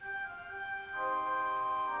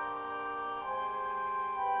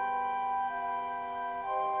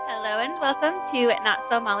Hello and welcome to Not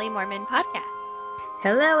So Molly Mormon podcast.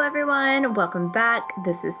 Hello, everyone. Welcome back.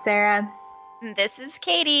 This is Sarah. And this is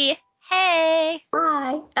Katie. Hey.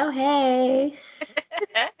 Hi. Oh, hey.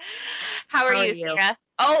 How are How are you, you? Sarah?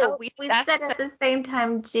 We said at the same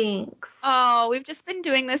time, Jinx. We've just been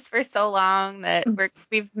doing this for so long that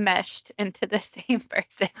we've meshed into the same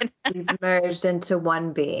person. We've merged into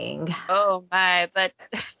one being. Oh my, but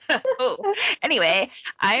anyway,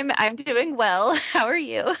 I'm doing well. How are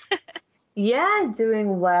you? Yeah,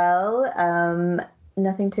 doing well.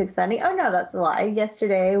 Nothing too exciting. Oh no, that's a lie.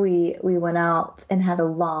 Yesterday we went out and had a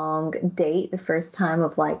long date. The first time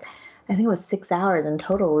of I think it was 6 hours in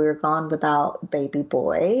total. We were gone without baby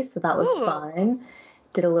boy, so that was Ooh. fun.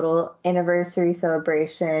 Did a little anniversary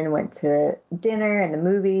celebration. Went to dinner and the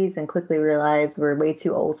movies, and quickly realized we're way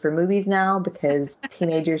too old for movies now because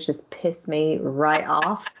teenagers just piss me right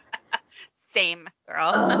off. Same,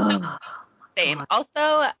 girl. Oh, Same. God.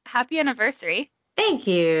 Also, happy anniversary. Thank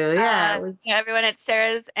you. Yeah. Everyone, it's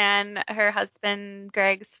Sarah's and her husband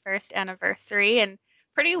Greg's first anniversary, and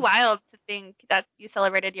pretty wild to think that you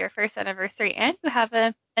celebrated your first anniversary and you have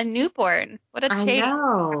a newborn. What a I change from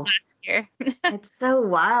know. last year. It's so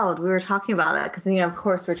wild. We were talking about it because, of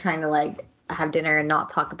course, we're trying to have dinner and not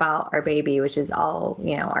talk about our baby, which is all,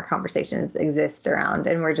 our conversations exist around.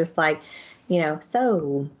 And we're just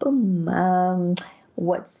so boom,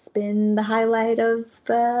 what's been the highlight of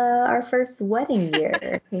our first wedding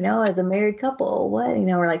year, as a married couple? What,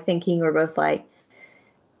 we're thinking we're both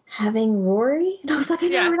having Rory. And I was like, I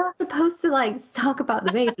know Yeah. we're not supposed to talk about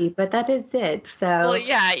the baby, but that is it. So Well,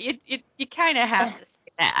 yeah, you kind of have to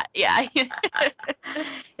say that. Yeah.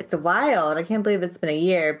 It's wild. I can't believe it's been a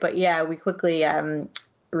year. But yeah, we quickly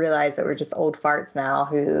realized that we're just old farts now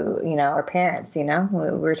who, are parents,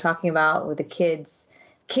 we're talking about with the kids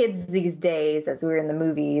these days as we were in the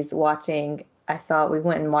movies watching. We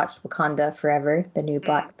went and watched Wakanda Forever, the new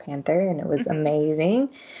Black Panther, and it was amazing.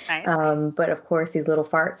 Nice. But of course, these little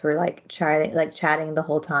farts were chatting the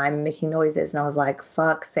whole time, making noises, and I was like,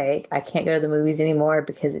 "Fuck's sake, I can't go to the movies anymore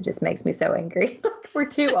because it just makes me so angry. We're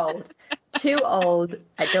too old, too old.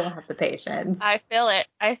 I don't have the patience." I feel it.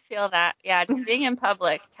 I feel that. Yeah, just being in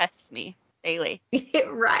public tests me daily.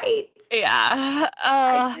 Right? Yeah.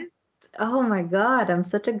 Oh my God, I'm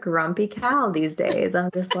such a grumpy cow these days.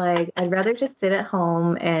 I'm just I'd rather just sit at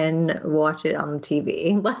home and watch it on the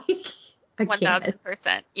TV. I can't.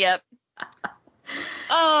 1000%. Yep.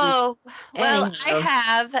 Oh, well, I Anyhow.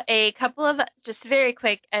 have a couple of just very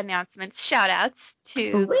quick announcements, shout outs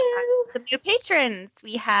to Woo! some new patrons.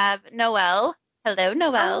 We have Noelle. Hello,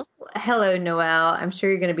 Noelle. Oh, hello, Noelle. I'm sure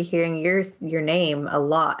you're going to be hearing your name a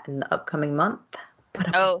lot in the upcoming month.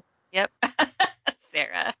 Oh, yep.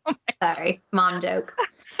 Sarah. Sorry, mom joke.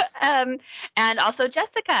 And also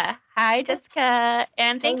Jessica. Hi, Jessica.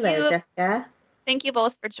 And Hello, Jessica. thank you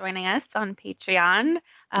both for joining us on Patreon.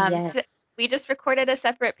 Yes. We just recorded a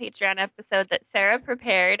separate Patreon episode that Sarah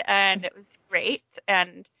prepared, and it was great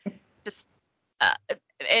and just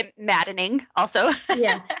maddening also.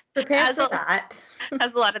 Yeah, prepare for that.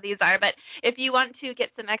 As a lot of these are. But if you want to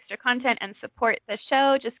get some extra content and support the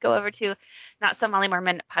show, just go over to Not So Molly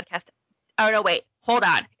Mormon podcast. Oh, no, wait. Hold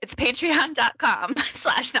on. It's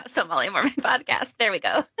patreon.com/Not So Molly Mormon podcast. There we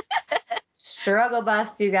go. Struggle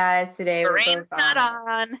bus, you guys. Today we're Brain's both not on.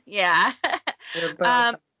 on. Yeah. We're both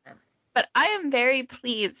on. But I am very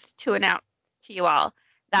pleased to announce to you all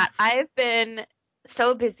that I've been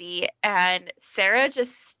so busy, and Sarah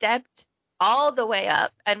just stepped all the way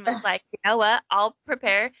up and was like, you know what? I'll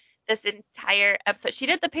prepare this entire episode. She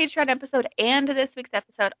did the Patreon episode and this week's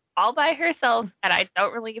episode all by herself, and I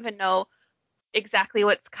don't really even know exactly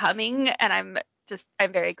what's coming, and I'm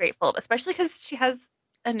very grateful, especially because she has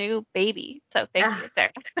a new baby. So thank you,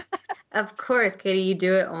 Sarah. Of course, Katie, you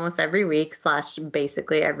do it almost every week /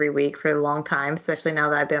 basically every week for a long time, especially now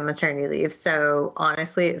that I've been on maternity leave. So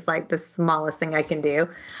honestly, it's the smallest thing I can do.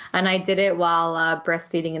 And I did it while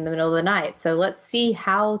breastfeeding in the middle of the night. So let's see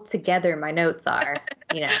how together my notes are.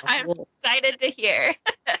 I'm excited to hear.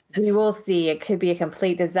 We will see. It could be a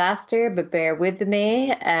complete disaster, but bear with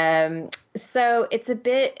me. So it's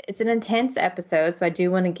an intense episode. So I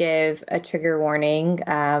do want to give a trigger warning.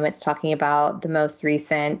 It's talking about the most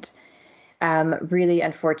recent really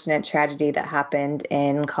unfortunate tragedy that happened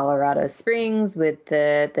in Colorado Springs with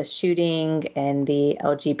the shooting in the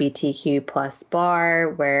LGBTQ plus bar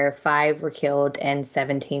where 5 were killed and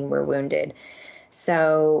 17 were wounded.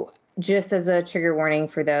 So just as a trigger warning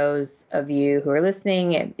for those of you who are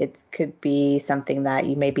listening, it could be something that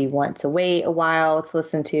you maybe want to wait a while to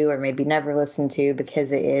listen to or maybe never listen to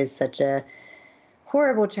because it is such a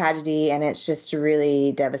horrible tragedy, and it's just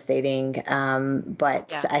really devastating.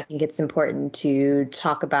 But I think it's important to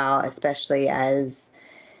talk about, especially as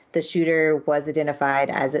the shooter was identified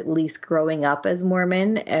as at least growing up as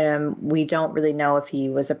Mormon. We don't really know if he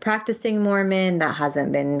was a practicing Mormon. That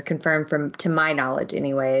hasn't been confirmed to my knowledge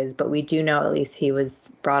anyways, but we do know at least he was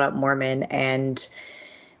brought up Mormon. And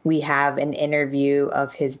we have an interview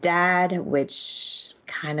of his dad, which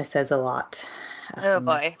kind of says a lot. Oh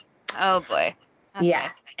boy. Okay.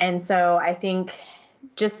 Yeah. And so I think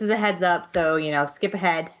just as a heads up, so, skip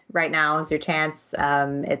ahead right now is your chance.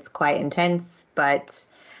 It's quite intense,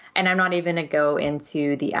 and I'm not even going to go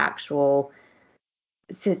into the actual,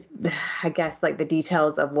 I guess, like the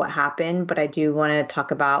details of what happened, but I do want to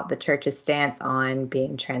talk about the church's stance on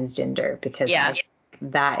being transgender, because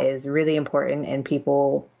that is really important. And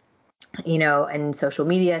people, in social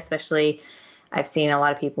media especially, I've seen a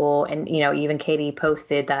lot of people, and, even Katie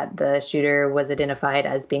posted that the shooter was identified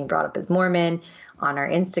as being brought up as Mormon on our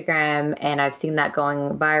Instagram. And I've seen that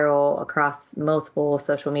going viral across multiple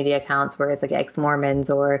social media accounts where it's like ex-Mormons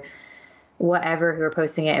or whatever who are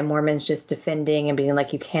posting it, and Mormons just defending and being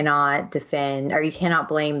like, you cannot defend, or you cannot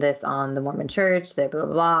blame this on the Mormon church, blah, blah,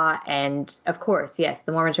 blah. And of course, yes,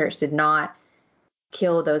 the Mormon church did not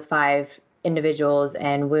kill those 5 individuals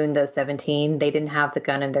and wound those 17. They didn't have the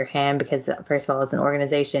gun in their hand because, first of all, as an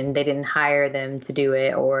organization, they didn't hire them to do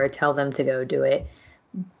it or tell them to go do it.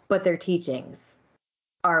 But their teachings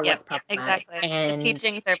are what's problematic. Exactly. And the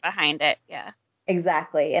teachings are behind it. Yeah.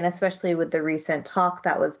 Exactly. And especially with the recent talk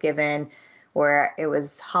that was given where it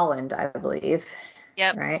was Holland, I believe.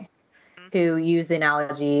 Yep. Right? Mm-hmm. Who used the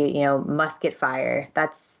analogy, musket fire.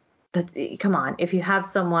 That's come on. If you have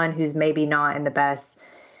someone who's maybe not in the best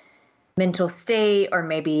mental state, or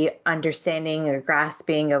maybe understanding or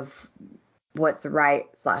grasping of what's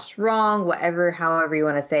right/wrong, however you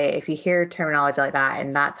want to say it, if you hear terminology like that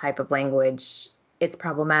and that type of language, it's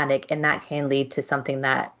problematic, and that can lead to something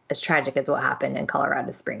that as tragic as what happened in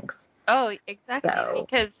Colorado Springs. Oh, exactly.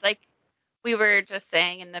 Because like we were just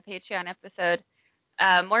saying in the Patreon episode,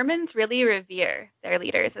 Mormons really revere their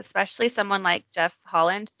leaders, especially someone like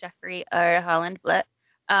Jeffrey Holland Blitt.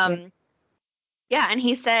 Yeah, and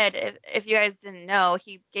he said, if you guys didn't know,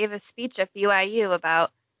 he gave a speech at BYU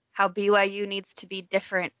about how BYU needs to be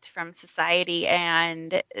different from society,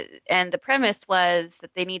 and the premise was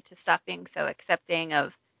that they need to stop being so accepting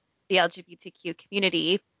of the LGBTQ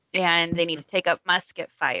community, and they need to take up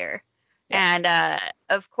musket fire. Yeah. And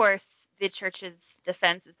of course, the church's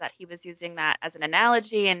defense is that he was using that as an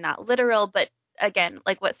analogy and not literal. But again,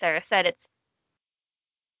 like what Sarah said,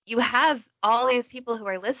 you have all these people who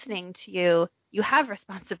are listening to you. You have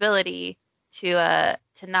responsibility to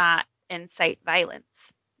not incite violence.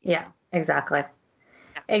 Yeah, exactly.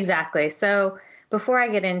 Yeah. Exactly. So before I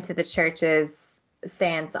get into the church's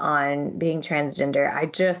stance on being transgender, I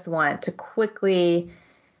just want to quickly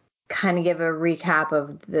kind of give a recap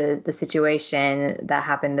of the situation that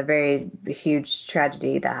happened, the very huge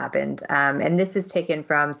tragedy that happened. And this is taken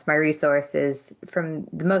from my resources from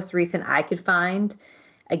the most recent I could find.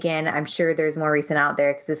 Again, I'm sure there's more recent out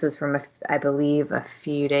there because this was from, I believe, a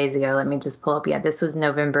few days ago. Let me just pull up. Yeah, this was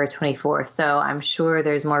November 24th. So I'm sure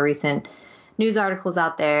there's more recent news articles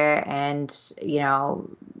out there, and,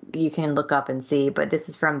 you can look up and see. But this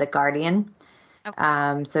is from The Guardian.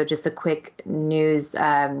 Okay. So just a quick news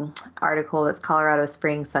article. It's Colorado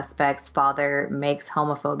Springs suspect's father makes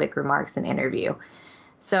homophobic remarks in interview.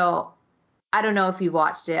 So I don't know if you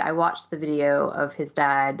watched it. I watched the video of his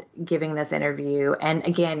dad giving this interview. And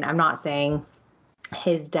again, I'm not saying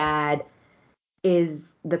his dad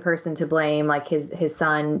is the person to blame. Like his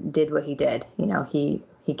son did what he did.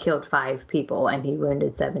 He killed 5 people and he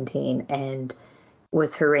wounded 17 and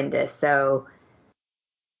was horrendous. So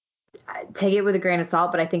take it with a grain of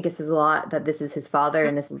salt, but I think this is a lot that this is his father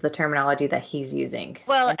and this is the terminology that he's using.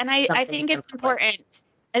 Well, and I think it's important.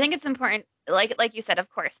 I think it's important, like you said, of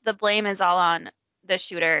course, the blame is all on the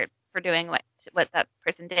shooter for doing what that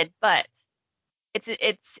person did, but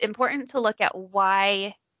it's important to look at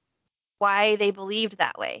why they believed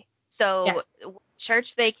that way. So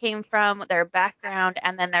church they came from, their background,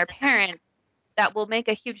 and then their parents, that will make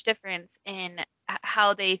a huge difference in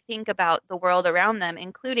how they think about the world around them,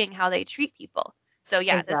 including how they treat people. So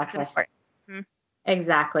yeah, This is important. Mm-hmm.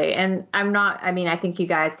 Exactly. And I think you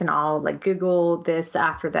guys can all Google this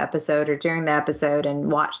after the episode or during the episode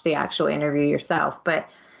and watch the actual interview yourself. But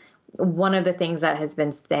one of the things that has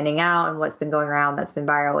been standing out and what's been going around that's been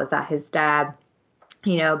viral is that his dad,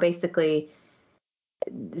 basically,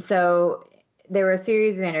 so there were a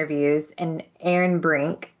series of interviews, and Aaron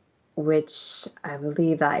Brink which I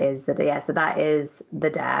believe that is so that is the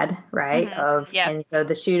dad, right? Yeah. And so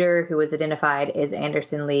the shooter who was identified is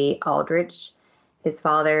Anderson Lee Aldrich. His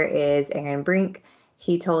father is Aaron Brink.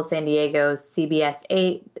 He told San Diego's CBS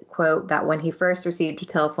 8, quote, that when he first received a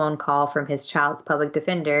telephone call from his child's public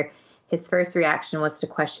defender, his first reaction was to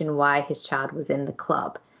question why his child was in the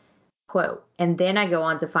club. Quote, and then I go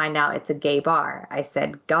on to find out it's a gay bar. I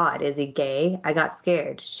said, God, is he gay? I got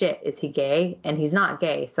scared. Shit, is he gay? And he's not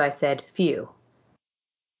gay. So I said, phew.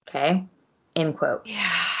 Okay, end quote.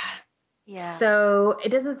 Yeah. So it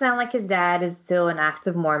doesn't sound like his dad is still an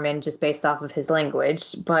active Mormon just based off of his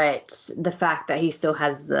language, but the fact that he still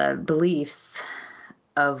has the beliefs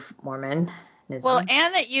of Mormonism. Well,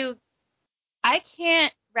 and that I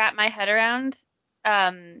can't wrap my head around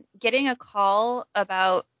getting a call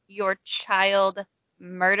about your child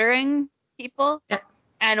murdering people, Yep.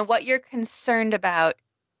 and what you're concerned about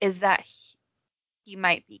is that he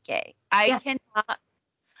might be gay. I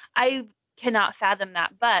cannot fathom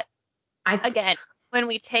that. But again, when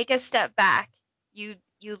we take a step back, you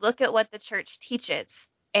look at what the church teaches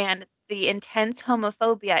and the intense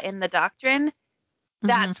homophobia in the doctrine.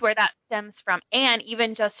 That's where that stems from. And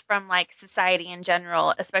even just from like society in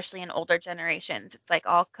general, especially in older generations, it's like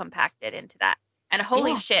all compacted into that. And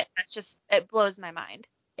holy shit, it blows my mind.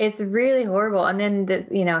 It's really horrible. And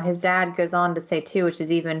then his dad goes on to say too, which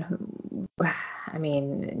is even, I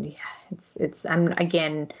mean, I'm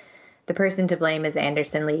again, the person to blame is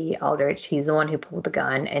Anderson Lee Aldrich. He's the one who pulled the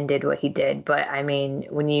gun and did what he did. But I mean,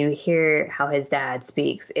 when you hear how his dad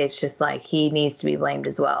speaks, it's just like he needs to be blamed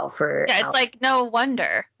as well for. Yeah, it's like no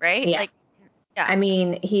wonder, right? Yeah. Like, yeah. I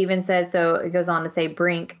mean, he even says, so it goes on to say,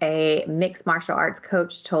 Brink, a mixed martial arts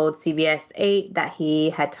coach, told CBS 8 that he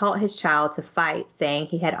had taught his child to fight, saying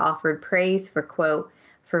he had offered praise for, quote,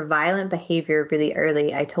 for violent behavior really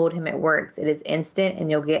early. I told him it works. It is instant and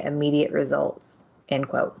you'll get immediate results, end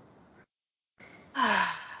quote.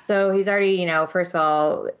 So he's already, first of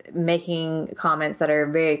all, making comments that are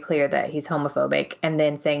very clear that he's homophobic, and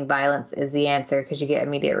then saying violence is the answer because you get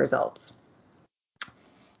immediate results.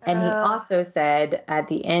 And he also said at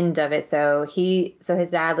the end of it, so his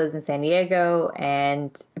dad lives in San Diego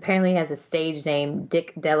and apparently has a stage name,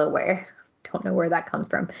 Dick Delaware. Don't know where that comes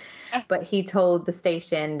from. But he told the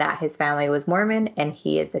station that his family was Mormon and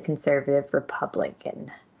he is a conservative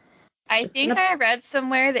Republican. I think I read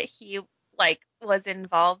somewhere that he was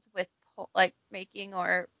involved with making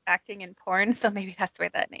or acting in porn, so maybe that's where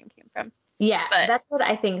that name came from. Yeah, that's what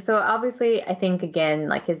I think. So obviously, I think, again,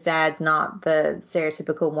 like his dad's not the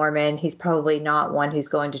stereotypical Mormon. He's probably not one who's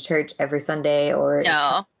going to church every Sunday or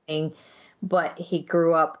something, but he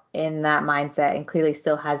grew up in that mindset and clearly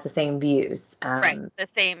still has the same views. Right, the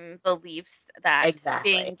same beliefs that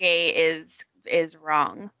being gay is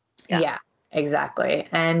wrong. Yeah, exactly.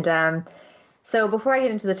 And so before I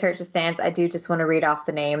get into the church's stance, I do just want to read off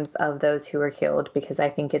the names of those who were killed because I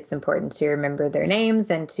think it's important to remember their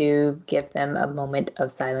names and to give them a moment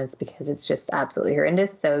of silence because it's just absolutely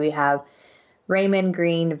horrendous. So we have Raymond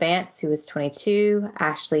Green Vance, who was 22,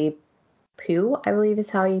 Ashley Pugh, I believe is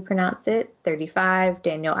how you pronounce it, 35,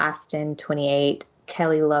 Daniel Aston, 28,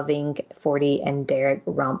 Kelly Loving, 40, and Derek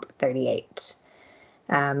Rump, 38.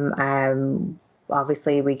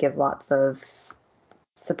 Obviously, we give lots of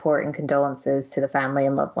support and condolences to the family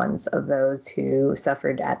and loved ones of those who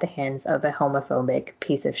suffered at the hands of a homophobic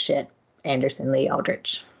piece of shit, Anderson Lee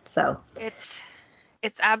Aldrich. So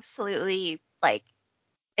it's absolutely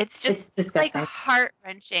it's just disgusting.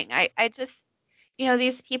 heart-wrenching. I just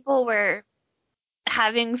these people were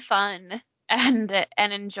having fun and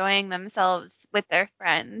enjoying themselves with their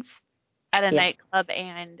friends at a nightclub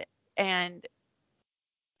and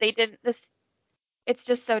they didn't this it's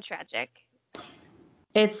just so tragic.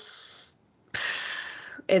 It's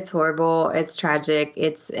horrible. It's tragic.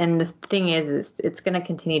 And the thing is it's going to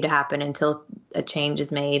continue to happen until a change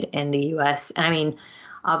is made in the U.S. And I mean,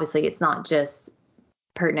 obviously, it's not just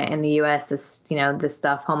pertinent in the U.S. This, this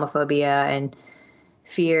stuff, homophobia and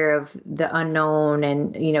fear of the unknown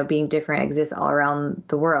and, being different exists all around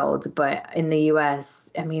the world. But in the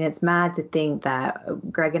U.S., I mean, it's mad to think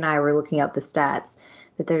that Greg and I were looking up the stats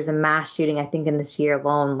that there's a mass shooting, I think in this year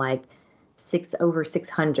alone, like over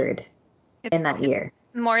 600 in that year.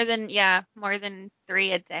 More than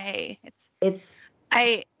 3 a day. It's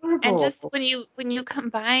horrible. And just when you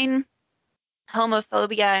combine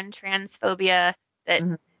homophobia and transphobia,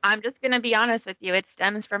 that I'm just going to be honest with you, it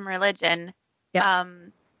stems from religion. Yep.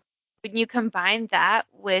 When you combine that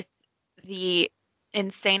with the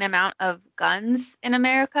insane amount of guns in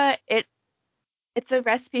America, it's a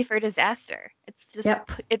recipe for disaster. It's just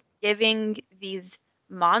it's giving these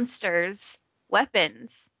monsters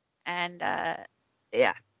weapons And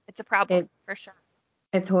yeah, it's a problem for sure.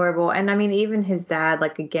 It's horrible. And I mean, even his dad,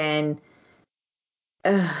 like, again,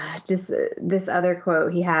 just this other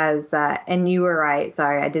quote he has that, and you were right.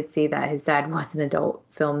 Sorry, I did see that his dad was an adult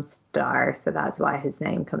film star, so that's why his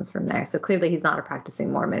name comes from there. So clearly he's not a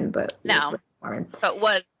practicing Mormon, but No, was Mormon. but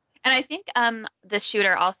was. And I think the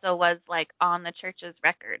shooter also was like on the church's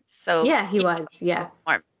records. So Yeah, he was. Yeah.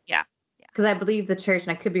 Mormon. Yeah. Because I believe the church,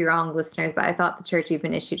 and I could be wrong, listeners, but I thought the church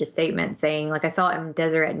even issued a statement saying, like, I saw it in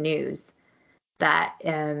Deseret News that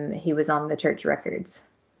he was on the church records.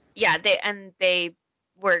 Yeah, they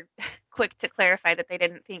were quick to clarify that they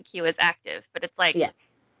didn't think he was active, but it's like, Yeah.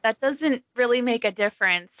 that doesn't really make a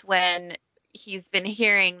difference when he's been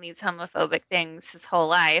hearing these homophobic things his whole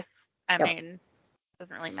life. I Yep. mean, it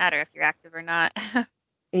doesn't really matter if you're active or not.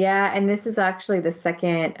 Yeah, and this is actually the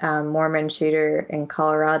second Mormon shooter in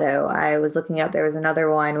Colorado. I was looking up, there was another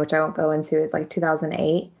one, which I won't go into, it's like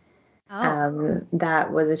 2008.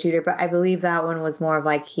 That was a shooter, but I believe that one was more of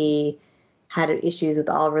like he had issues with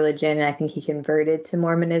all religion, and I think he converted to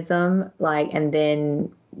Mormonism, like, and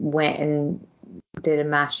then went and did a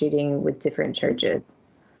mass shooting with different churches.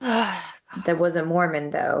 That wasn't Mormon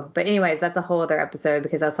though. But anyways, that's a whole other episode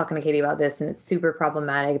because I was talking to Katie about this, and it's super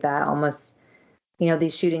problematic that almost,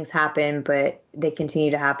 these shootings happen, but they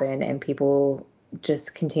continue to happen, and people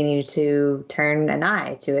just continue to turn an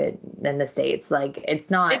eye to it in the States. Like,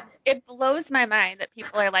 it's not. It blows my mind that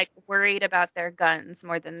people are like worried about their guns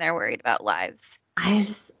more than they're worried about lives.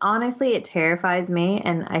 Honestly, it terrifies me.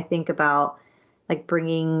 And I think about like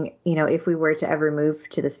bringing, if we were to ever move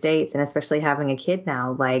to the States, and especially having a kid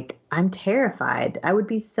now, like, I'm terrified. I would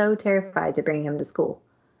be so terrified to bring him to school.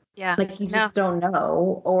 Yeah. Like, you just don't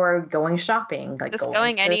know. Or going shopping, like just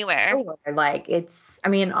going to anywhere. Store. Like,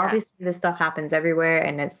 obviously this stuff happens everywhere,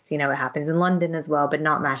 and it's, it happens in London as well, but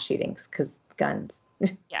not mass shootings because guns.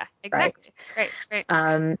 Yeah, exactly.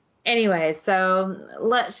 Right. Anyway, so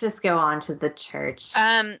let's just go on to the church.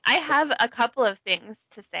 I have a couple of things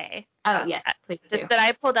to say. Oh, yes, please do. Just that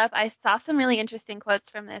I pulled up. I saw some really interesting quotes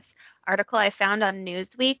from this article I found on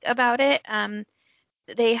Newsweek about it.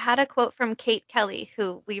 They had a quote from Kate Kelly,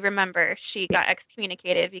 who we remember she got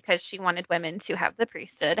excommunicated because she wanted women to have the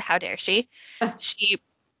priesthood. How dare she?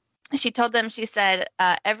 She told them, she said,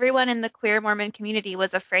 everyone in the queer Mormon community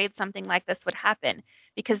was afraid something like this would happen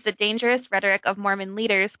because the dangerous rhetoric of Mormon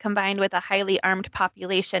leaders combined with a highly armed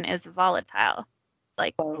population is volatile.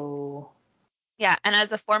 Like, yeah, and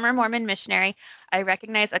as a former Mormon missionary, I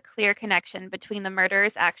recognize a clear connection between the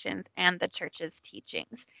murderer's actions and the church's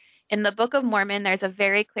teachings. In the Book of Mormon, there's a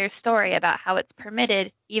very clear story about how it's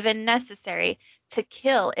permitted, even necessary, to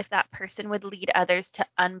kill if that person would lead others to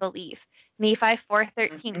unbelief. Nephi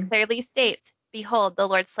 4:13 clearly states, "Behold, the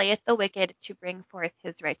Lord slayeth the wicked to bring forth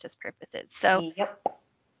his righteous purposes." So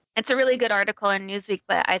It's a really good article in Newsweek,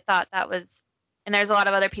 but I thought that was, and there's a lot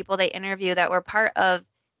of other people they interview that were part of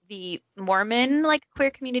the Mormon like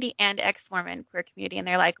queer community and ex-Mormon queer community, and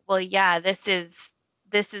they're like, well, yeah, this is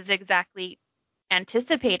exactly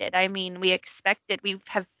anticipated. I mean, we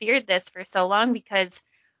have feared this for so long because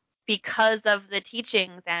of the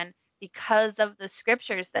teachings and because of the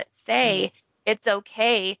scriptures that say it's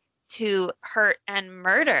okay to hurt and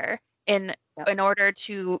murder in order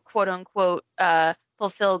to quote unquote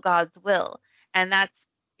fulfill God's will. And that's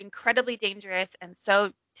incredibly dangerous and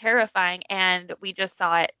so terrifying, and we just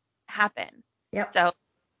saw it happen. So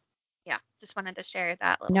yeah, just wanted to share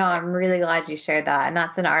that little bit. I'm really glad you shared that. And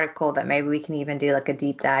that's an article that maybe we can even do like a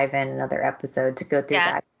deep dive in another episode to go through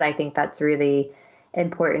that. I think that's really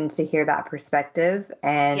important to hear that perspective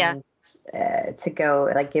and to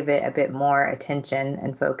go like give it a bit more attention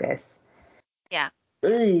and focus. Yeah.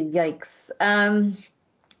 Ooh, yikes.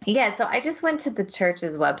 So I just went to the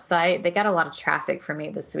church's website. They got a lot of traffic for me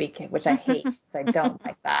this week, which I hate because I don't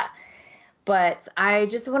like that. But I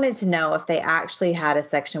just wanted to know if they actually had a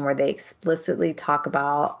section where they explicitly talk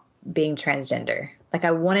about being transgender. Like, I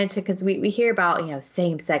wanted to, because we hear about,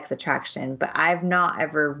 same-sex attraction, but I've not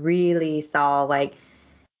ever really saw like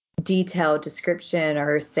detailed description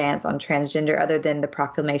or stance on transgender other than the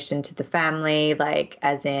proclamation to the family, like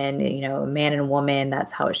as in, man and woman,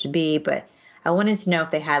 that's how it should be. But I wanted to know if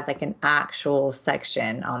they had like an actual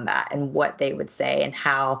section on that and what they would say and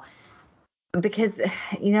how, because,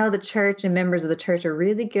 the church and members of the church are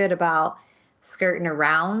really good about skirting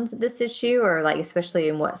around this issue, or like, especially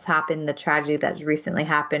in what's happened, the tragedy that's recently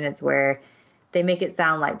happened, it's where they make it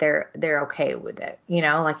sound like they're okay with it,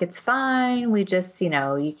 like it's fine. We just,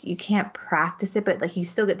 you can't practice it, but like you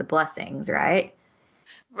still get the blessings, right?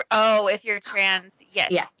 Oh, if you're trans,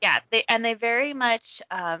 yes. Yeah. They very much,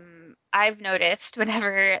 I've noticed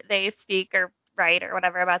whenever they speak or right or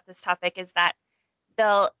whatever about this topic is that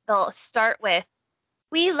they'll start with,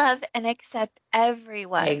 we love and accept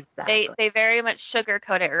everyone. Exactly. They very much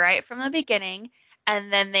sugarcoat it right from the beginning,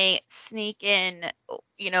 and then they sneak in,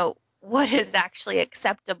 what is actually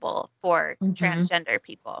acceptable for transgender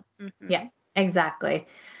people. Yeah, exactly.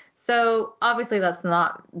 So obviously that's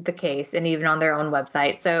not the case, and even on their own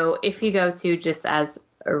website. So if you go to, just as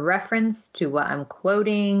a reference to what I'm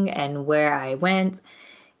quoting and where I went,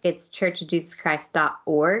 it's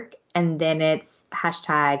churchofjesuschrist.org, and then it's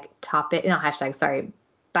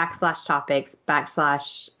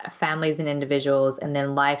 /topics/families and individuals, and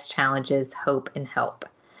then life's challenges, hope and help.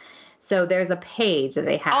 So there's a page that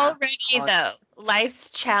they have. Already though, life's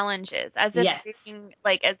challenges, as if Yes. as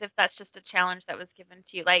if that's just a challenge that was given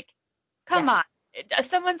to you. Like, come on,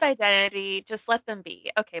 someone's identity, just let them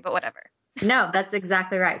be. Okay, but whatever. No, that's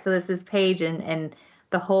exactly right. So this is page and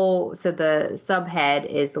the subhead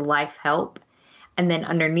is life help. And then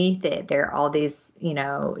underneath it, there are all these,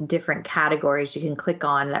 different categories you can click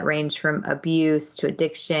on that range from abuse to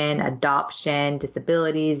addiction, adoption,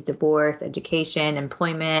 disabilities, divorce, education,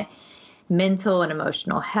 employment, mental and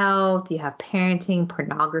emotional health. You have parenting,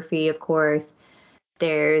 pornography, of course.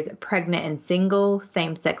 There's pregnant and single,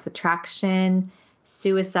 same-sex attraction,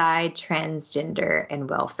 suicide, transgender, and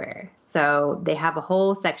welfare. So they have a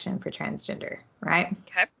whole section for transgender, right?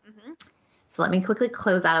 Okay. Mm-hmm. So let me quickly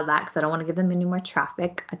close out of that because I don't want to give them any more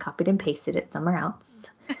traffic. I copied and pasted it somewhere else.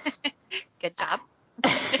 Good job.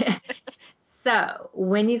 So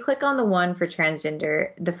when you click on the one for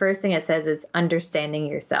transgender, the first thing it says is understanding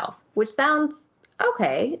yourself, which sounds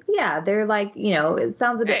okay. Yeah, they're like, it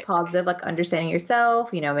sounds a bit positive, like understanding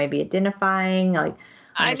yourself, maybe identifying, like,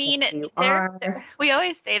 I mean, who you are. we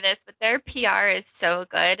always say this, but their PR is so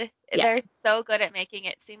good. Yeah. They're so good at making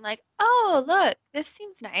it seem like, oh, look, this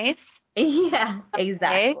seems nice. Yeah,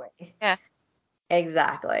 exactly. Okay. Yeah.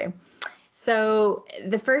 Exactly. So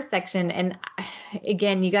the first section, and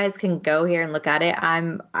again, you guys can go here and look at it.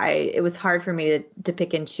 It was hard for me to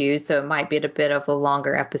pick and choose, so it might be a bit of a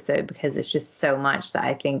longer episode because it's just so much that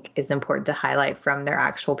I think is important to highlight from their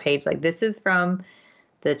actual page. Like, this is from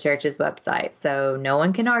the church's website, so no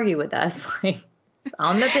one can argue with us. Like, it's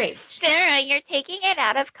on the page. Sarah, you're taking it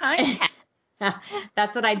out of context.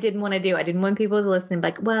 That's what I didn't want to do. I didn't want people to listen and be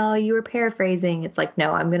like, well, you were paraphrasing. It's like,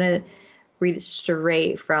 no, I'm going to read it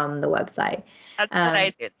straight from the website. That's what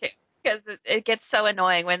I do too, because it gets so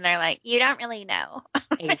annoying when they're like, you don't really know.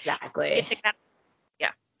 Exactly.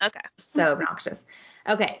 Yeah. Okay. So obnoxious.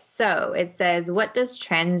 Okay, so it says, what does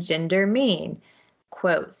transgender mean?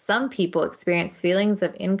 Quote, some people experience feelings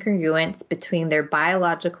of incongruence between their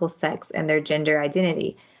biological sex and their gender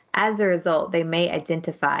identity. As a result, they may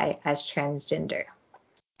identify as transgender.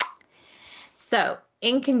 So,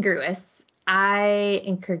 incongruous.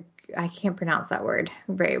 I can't pronounce that word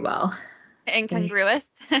very well. Incongruous.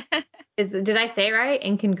 Did I say it right?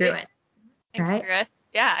 Incongruent. Incongruous. Right?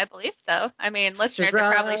 Yeah, I believe so. I mean, listeners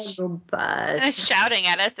are probably shouting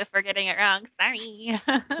at us if we're getting it wrong. Sorry.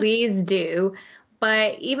 Please do.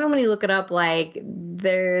 But even when you look it up, like,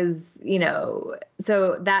 there's,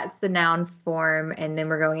 so that's the noun form, and then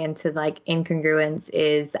we're going into, like, incongruence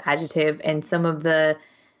is the adjective, and some of the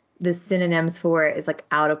synonyms for it is, like,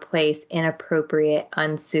 out of place, inappropriate,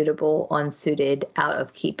 unsuitable, unsuited, out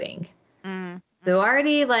of keeping. Mm-hmm. So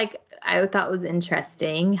already, like, I thought was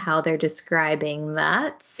interesting how they're describing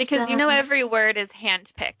that. Because every word is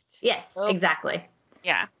handpicked. Yes, exactly.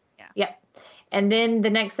 Yeah. Yep. And then the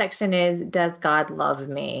next section is, does God love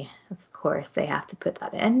me? Of course, they have to put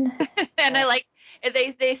that in. And I like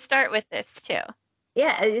they start with this too.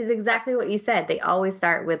 Yeah, it is exactly what you said. They always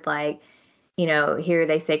start with, like, here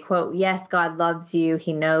they say, quote, yes, God loves you.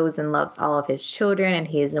 He knows and loves all of his children, and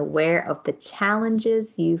he is aware of the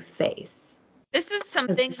challenges you face. This is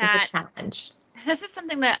something challenge. This is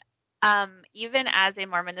something that even as a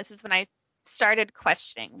Mormon, this is when I started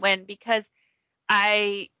questioning, because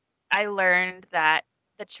I learned that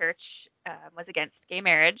the church was against gay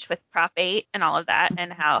marriage with Prop 8 and all of that,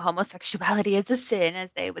 and how homosexuality is a sin, as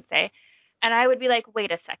they would say. And I would be like,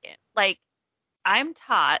 wait a second. Like, I'm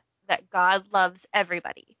taught that God loves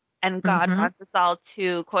everybody and God wants us all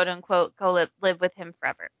to, quote unquote, go live with him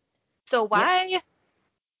forever. So why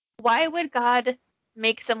would God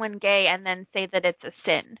make someone gay and then say that it's a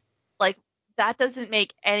sin? Like, that doesn't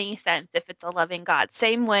make any sense if it's a loving God.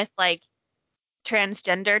 Same with, like,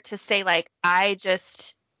 transgender, to say, like, I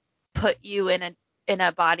just put you in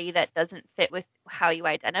a body that doesn't fit with how you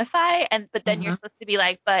identify, but then you're supposed to be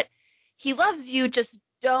like, but he loves you, just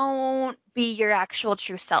don't be your actual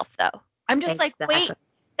true self though. I'm just like, wait,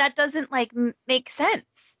 that doesn't, like, make sense.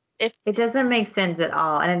 if It doesn't make sense at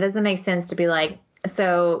all. And it doesn't make sense to be like,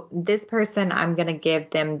 so this person, I'm going to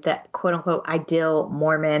give them the quote unquote ideal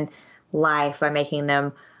Mormon life by making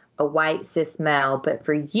them a white cis male. But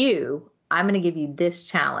for you, I'm going to give you this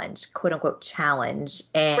challenge, quote unquote challenge.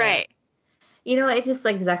 And, right. it's just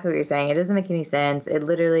like exactly what you're saying. It doesn't make any sense. It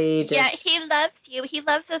literally just. Yeah, he loves you. He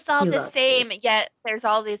loves us all He the loves same. Yet there's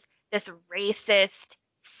all this racist,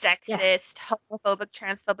 Yeah. sexist, homophobic,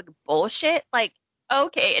 transphobic bullshit. Like,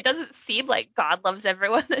 okay, it doesn't seem like God loves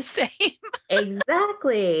everyone the same.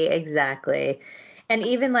 Exactly. And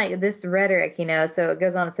even like this rhetoric, so it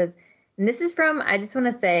goes on, it says, and this is from, I just want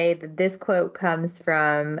to say that this quote comes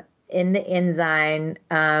from In the Ensign,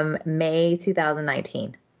 May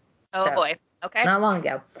 2019. Oh So, boy. Okay. not long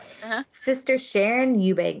ago. Uh-huh. Sister Sharon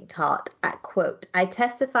Eubank taught, quote, I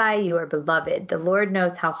testify you are beloved. The Lord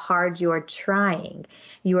knows how hard you are trying.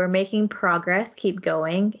 You are making progress. Keep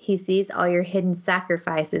going. He sees all your hidden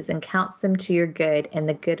sacrifices and counts them to your good and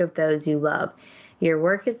the good of those you love. Your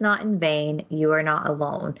work is not in vain. You are not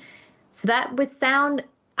alone. So that would sound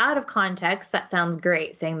out of context. That sounds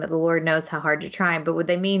great, saying that the Lord knows how hard you're trying. But what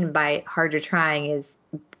they mean by hard you're trying is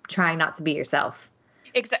trying not to be yourself.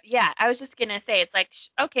 Yeah, I was just gonna say it's like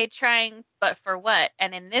okay, trying, but for what?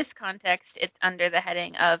 And in this context, it's under the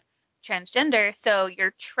heading of transgender. So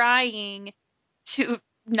you're trying to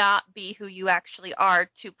not be who you actually are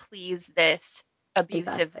to please this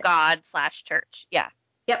abusive Exactly. God/church. Yeah.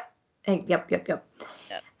 Yep. Yep. Yep.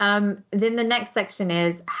 Then the next section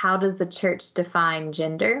is, how does the church define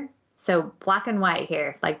gender? So black and white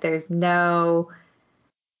here. Like there's no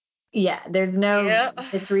Yep.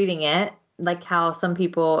 misreading it, like how some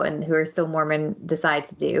people and who are still Mormon decide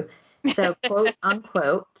to do. So quote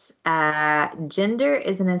unquote, gender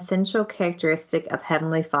is an essential characteristic of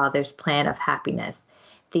Heavenly Father's plan of happiness.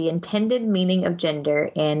 The intended meaning of gender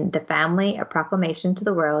in the family, a proclamation to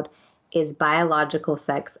the world, is biological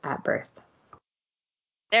sex at birth.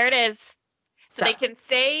 There it is. So they can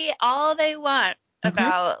say all they want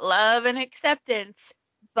about love and acceptance,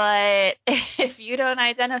 but if you don't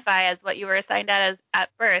identify as what you were assigned as at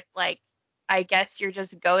birth, like I guess you're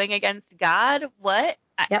just going against God. What?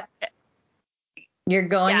 Yep. You're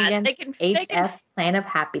going Yeah, against they can HF's plan of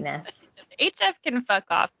happiness. HF can fuck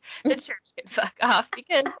off. The church can fuck off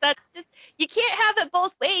because that's just you can't have it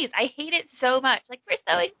both ways. I hate it so much. Like we're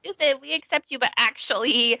so inclusive, we accept you, but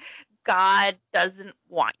actually God doesn't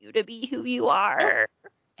want you to be who you are.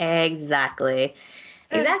 Exactly.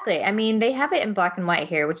 I mean, they have it in black and white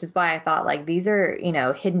here, which is why I thought like these are,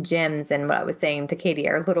 hidden gems. And what I was saying to Katie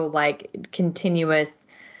are little like continuous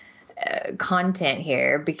content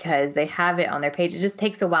here because they have it on their page. It just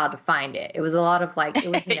takes a while to find it. It was a lot of like, it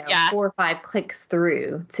was, Yeah. 4 or 5 clicks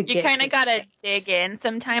through to get. You kind of got to dig in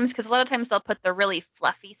sometimes because a lot of times they'll put the really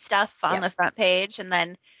fluffy stuff on the front page and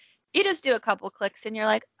then you just do a couple clicks and you're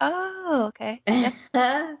like, oh, okay. Yep.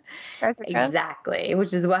 Exactly,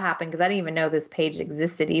 which is what happened because I didn't even know this page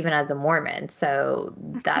existed even as a Mormon. So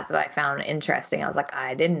that's what I found interesting. I was like,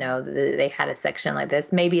 I didn't know that they had a section like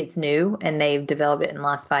this. Maybe it's new and they've developed it in the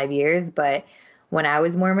last 5 years, but when I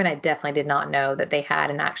was Mormon, I definitely did not know that they had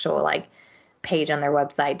an actual like page on their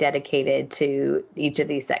website dedicated to each of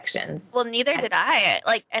these sections. Well, neither did I.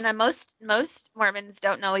 Like, and most Mormons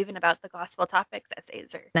don't know even about the gospel topics essays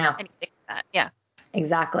or anything like that. Yeah.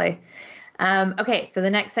 Exactly. Okay, so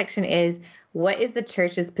the next section is, what is the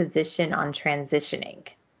church's position on transitioning?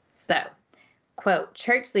 So, quote,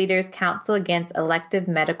 church leaders counsel against elective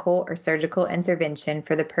medical or surgical intervention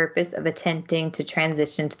for the purpose of attempting to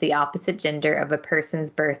transition to the opposite gender of a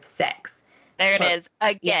person's birth sex. There it is.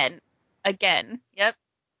 Again. Yep.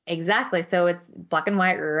 Exactly. So it's black and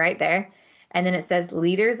white right there. And then it says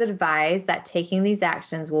leaders advise that taking these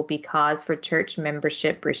actions will be cause for church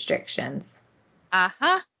membership restrictions.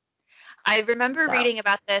 Uh-huh. I remember reading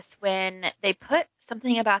about this when they put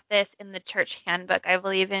something about this in the church handbook, I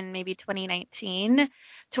believe in maybe 2019,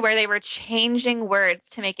 to where they were changing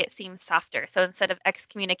words to make it seem softer. So instead of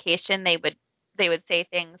excommunication, they would say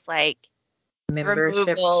things like Membership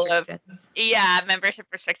restrictions. membership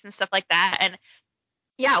restrictions, stuff like that. And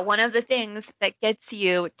yeah, one of the things that gets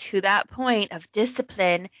you to that point of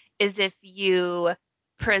discipline is if you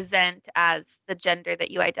present as the gender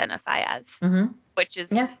that you identify as, which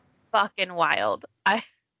is fucking wild.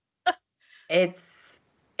 It's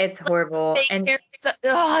horrible.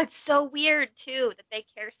 It's so weird too that they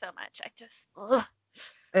care so much.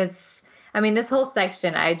 This whole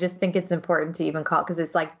section, I just think it's important to even call, because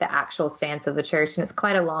it's like the actual stance of the church, and it's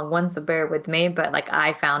quite a long one, so bear with me. But like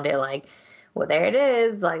I found it like, well, there it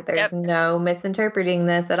is. Like there's no misinterpreting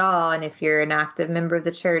this at all. And if you're an active member of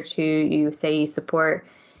the church who you say you support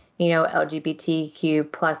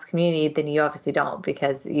LGBTQ plus community, then you obviously don't,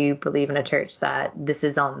 because you believe in a church that this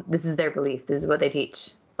is their belief. This is what they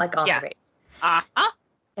teach, like on their faith. Uh-huh.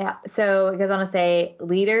 Yeah. So it goes on to say,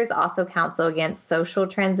 leaders also counsel against social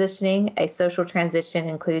transitioning. A social transition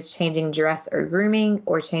includes changing dress or grooming,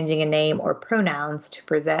 or changing a name or pronouns to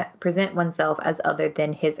present oneself as other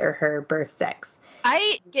than his or her birth sex.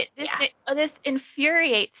 I get this. Yeah. This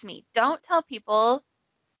infuriates me. Don't tell people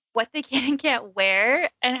what they can and can't wear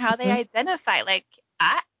and how they identify. Like,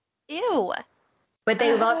 ew. But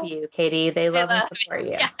they love you, Katie. They love and support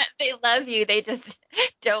you. Yeah, they love you. They just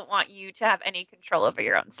don't want you to have any control over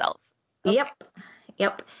your own self. Okay.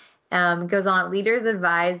 Yep. Goes on, leaders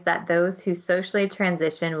advise that those who socially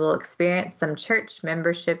transition will experience some church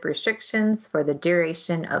membership restrictions for the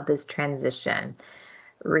duration of this transition.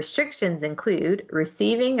 Restrictions include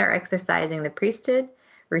receiving or exercising the priesthood,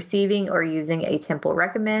 receiving or using a temple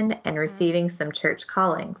recommend, and receiving some church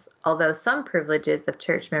callings. Although some privileges of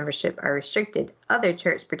church membership are restricted, other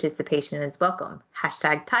church participation is welcome.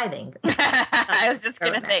 #tithing. I was just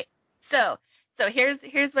going to say. So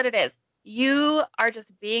here's what it is. You are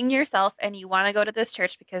just being yourself, and you want to go to this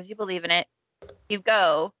church because you believe in it. You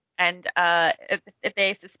go, and if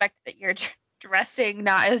they suspect that you're dressing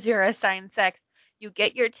not as your assigned sex, you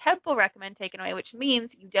get your temple recommend taken away, which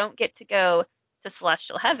means you don't get to go to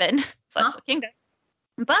celestial heaven, celestial kingdom.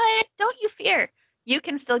 But don't you fear. You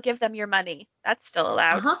can still give them your money. That's still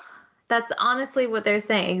allowed. That's honestly what they're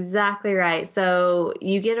saying. Exactly right. So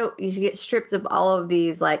you get stripped of all of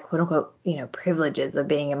these, like, quote unquote, privileges of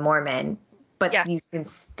being a Mormon, but you can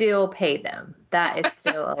still pay them. That is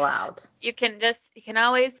still allowed. You can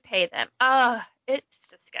always pay them. Oh, it's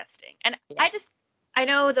disgusting. And I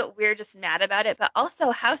know that we're just mad about it, but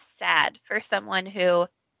also how sad for someone who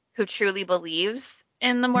truly believes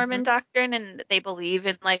in the Mormon doctrine and they believe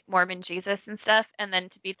in like Mormon Jesus and stuff, and then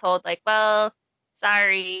to be told like, well,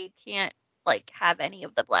 sorry, can't like have any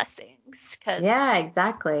of the blessings. Yeah,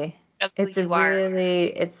 exactly.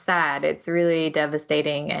 It's sad. It's really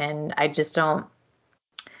devastating, and I just don't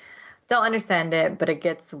understand it, but it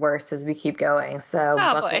gets worse as we keep going. So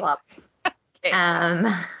buckle up.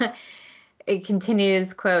 Okay. It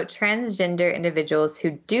continues, quote, transgender individuals who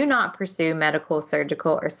do not pursue medical,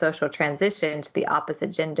 surgical, or social transition to the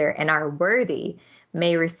opposite gender and are worthy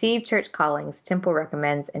may receive church callings, temple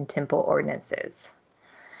recommends, and temple ordinances.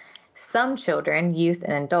 Some children, youth,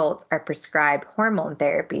 and adults are prescribed hormone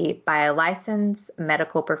therapy by a licensed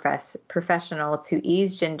medical professional to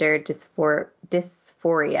ease gender dysphoria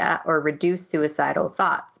or reduce suicidal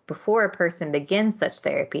thoughts. Before a person begins such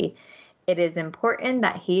therapy, it is important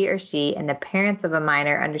that he or she and the parents of a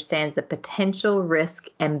minor understands the potential risk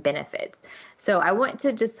and benefits. So I want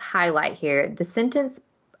to just highlight here the sentence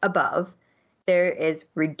above. There is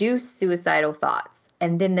reduced suicidal thoughts.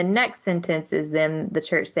 And then the next sentence is the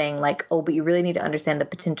church saying like, oh, but you really need to understand the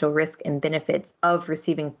potential risk and benefits of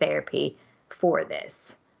receiving therapy for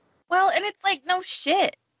this. Well, and it's like, no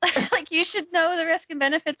shit. Like, you should know the risk and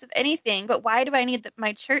benefits of anything, but why do I need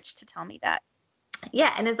my church to tell me that?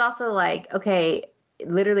 Yeah, and it's also like, okay,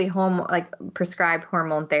 literally prescribed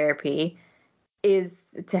hormone therapy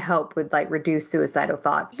is to help with like reduce suicidal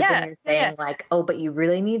thoughts. But then you're saying like, oh, but you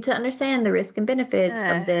really need to understand the risk and benefits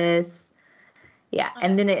of this. Yeah.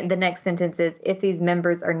 And then the next sentence is, if these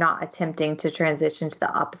members are not attempting to transition to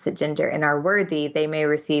the opposite gender and are worthy, they may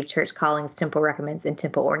receive church callings, temple recommends, and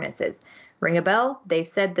temple ordinances. Ring a bell? They've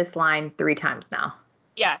said this line 3 times now.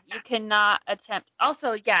 Yeah, you cannot attempt.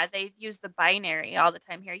 Also, they use the binary all the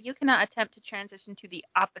time here. You cannot attempt to transition to the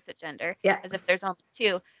opposite gender, as if there's only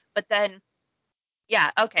 2. But then,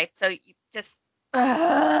 okay, so you just.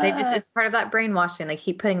 It's part of that brainwashing. They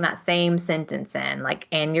keep putting that same sentence in, like,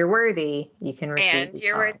 and you're worthy, you can receive. And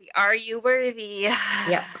you're worthy. Are you worthy?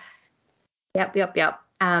 Yep.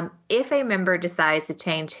 If a member decides to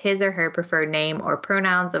change his or her preferred name or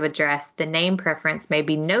pronouns of address, the name preference may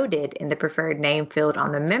be noted in the preferred name field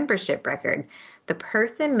on the membership record. The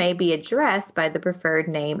person may be addressed by the preferred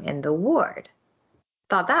name in the ward.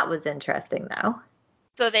 Thought that was interesting, though.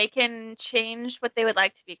 So they can change what they would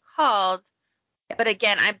like to be called. But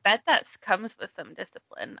again, I bet that comes with some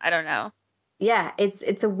discipline. I don't know. Yeah,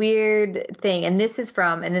 it's a weird thing. And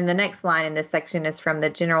then the next line in this section is from the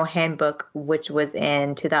General Handbook, which was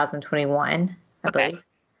in 2021, I believe.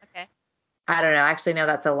 Okay. I don't know. Actually, no,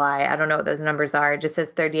 that's a lie. I don't know what those numbers are. It just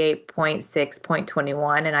says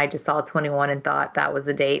 38.6.21, and I just saw 21 and thought that was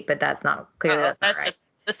the date, but that's not clear. That's right. Just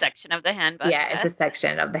the section of the handbook. Yeah, it's a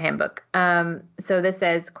section of the handbook. So this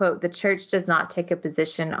says, quote, the church does not take a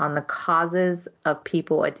position on the causes of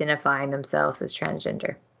people identifying themselves as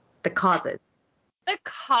transgender. The causes. The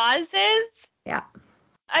causes? Yeah.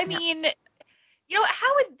 I Yeah. mean,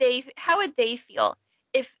 how would they feel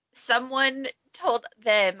if someone told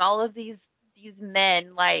them, all of these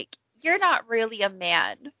men, like, you're not really a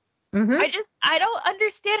man? Mm-hmm. I don't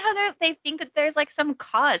understand how they think that there's like some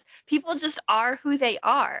cause. People just are who they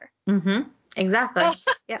are. Mm-hmm. Exactly.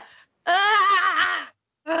 Yeah. Ah!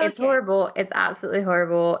 It's Okay. horrible. It's absolutely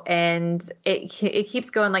horrible. And it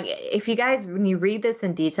keeps going. Like, if you guys, when you read this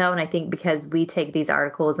in detail, and I think because we take these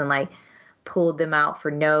articles and like pulled them out for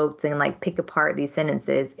notes and like pick apart these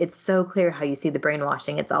sentences, it's so clear how you see the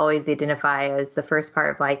brainwashing. It's always they identify as the first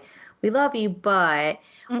part of like, we love you, but,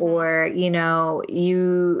 Mm-hmm. or,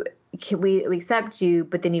 we accept you,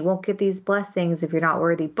 but then you won't get these blessings if you're not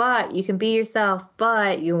worthy, but you can be yourself,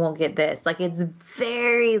 but you won't get this. Like, it's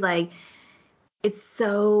very like, it's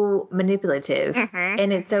so manipulative, Mm-hmm.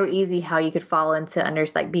 and it's so easy how you could fall into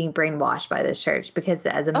like being brainwashed by this church, because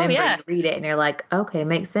as a Oh member yeah. you read it and you're like, okay,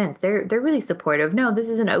 makes sense. They're really supportive. No, this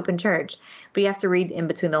is an open church. But you have to read in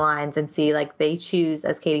between the lines and see, like, they choose,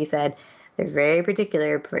 as Katie said, they're very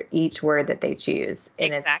particular for each word that they choose,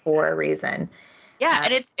 and it's Exactly. for a reason. Yeah,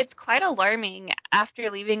 and it's quite alarming after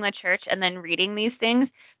leaving the church and then reading these things,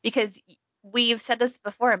 because we've said this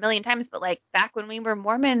before a million times, but like back when we were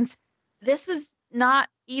Mormons, this was not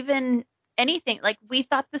even anything. Like, we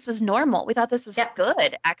thought this was normal. We thought this was Yep,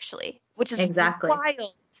 good, actually, which is exactly.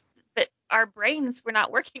 wild. But our brains were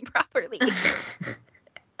not working properly.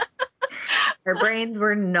 Our brains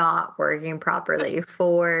were not working properly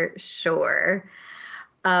for sure.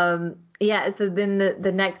 Yeah, so then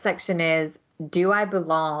the next section is, do I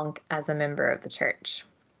belong as a member of the church?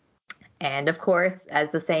 And of course,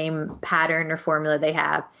 as the same pattern or formula they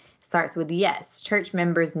have, starts with yes, church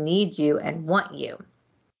members need you and want you.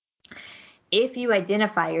 If you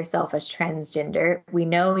identify yourself as transgender, we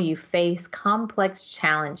know you face complex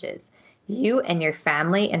challenges. You and your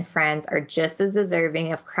family and friends are just as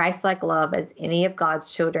deserving of Christ-like love as any of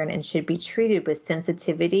God's children, and should be treated with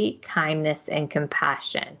sensitivity, kindness, and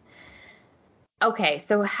compassion. Okay,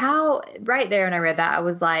 so how, right there when I read that, I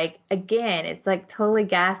was like, again, it's like totally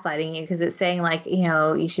gaslighting you, because it's saying like,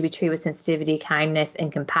 you should be treated with sensitivity, kindness,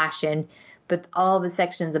 and compassion. But all the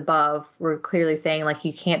sections above were clearly saying like,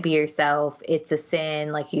 you can't be yourself. It's a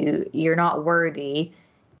sin. Like, you're not worthy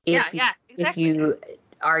Yeah, if you, yeah, if exactly. you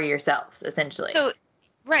are yourselves, essentially. So,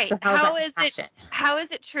 right, So how's that compassion? how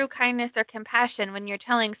is it true kindness or compassion when you're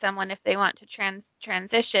telling someone, if they want to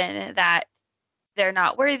transition, that they're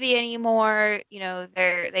not worthy anymore,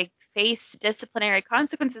 they face disciplinary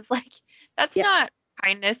consequences? Like, that's Yep. not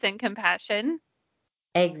kindness and compassion.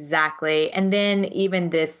 Exactly. And then even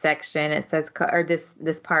this section, it says, or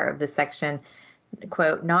this part of the section,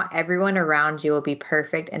 quote, not everyone around you will be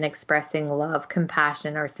perfect in expressing love,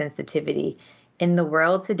 compassion, or sensitivity. In the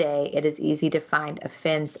world today, it is easy to find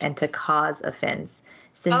offense and to cause offense.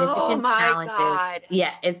 Oh Significant my challenges, God.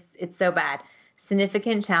 yeah, it's so bad.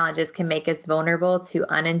 Significant challenges can make us vulnerable to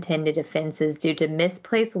unintended offenses due to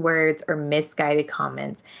misplaced words or misguided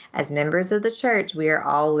comments. As members of the church, we are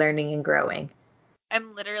all learning and growing.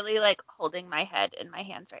 I'm literally like holding my head in my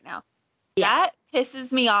hands right now. Yeah, That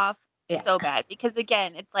pisses me off yeah. so bad, because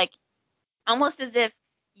again, it's like almost as if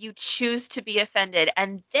you choose to be offended,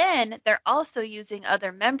 and then they're also using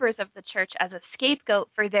other members of the church as a scapegoat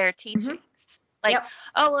for their Hmm. teachings. Like, Yep.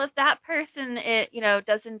 oh, well, if that person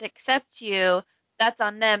doesn't accept you, that's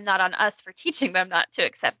on them, not on us for teaching them not to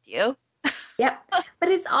accept you. Yep. But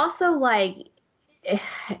it's also like,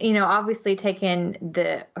 obviously taking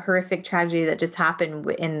the horrific tragedy that just happened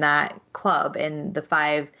in that club, and the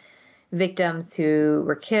 5 victims who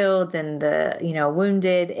were killed and the,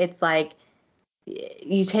 wounded. It's like,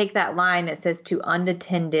 you take that line that says to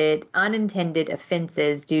unintended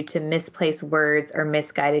offenses due to misplaced words or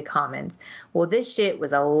misguided comments. Well, this shit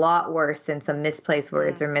was a lot worse than some misplaced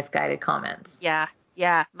words Mm. or misguided comments. Yeah,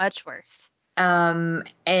 yeah, much worse. And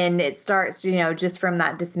it starts, just from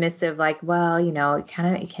that dismissive, like, well, it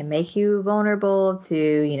can make you vulnerable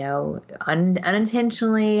to,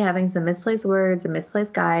 unintentionally having some misplaced words and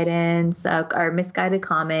misplaced guidance, or misguided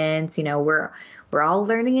comments. We're all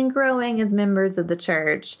learning and growing as members of the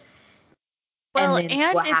church. And Well, then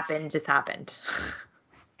and what it's happened just happened.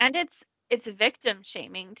 and it's victim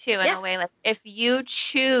shaming too, in Yeah. a way. Like, if you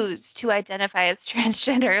choose to identify as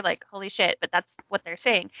transgender, like, holy shit, but that's what they're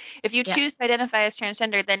saying. If you Yeah. choose to identify as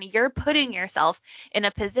transgender, then you're putting yourself in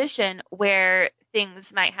a position where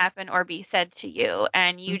things might happen or be said to you,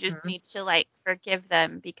 and you just Hmm. need to like forgive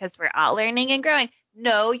them, because we're all learning and growing.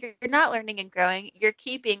 No, you're not learning and growing. You're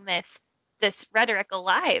keeping this rhetoric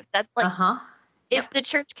alive. That's like, Uh-huh. if Yep. the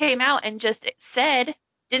church came out and just said,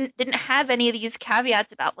 didn't have any of these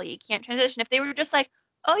caveats about, well, you can't transition. If they were just like,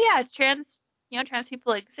 oh yeah, trans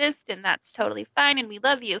people exist and that's totally fine and we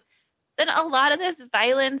love you, then a lot of this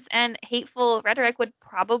violence and hateful rhetoric would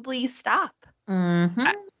probably stop. Mm-hmm.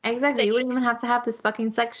 Exactly. You wouldn't even have to have this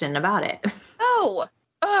fucking section about it. No.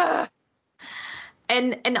 Ugh.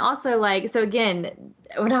 And also, like, so again,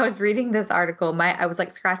 when I was reading this article, I was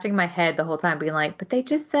like scratching my head the whole time, being like, but they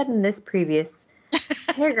just said in this previous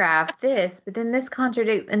paragraph this, but then this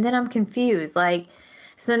contradicts, and then I'm confused. Like,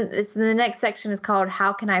 so then the next section is called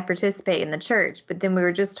 "How Can I Participate in the Church?" But then we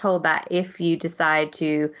were just told that if you decide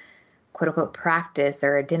to quote unquote practice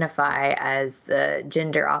or identify as the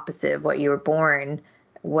gender opposite of what you were born,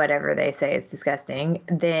 whatever they say is disgusting,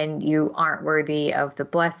 then you aren't worthy of the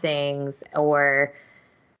blessings, or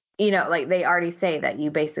like they already say that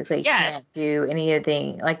you basically can't do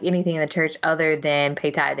anything in the church other than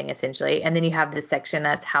pay tithing, essentially. And then you have this section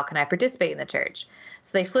that's how can I participate in the church?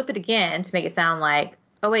 So they flip it again to make it sound like,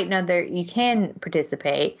 oh wait, no, you can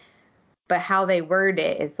participate, but how they word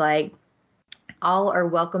it is like, all are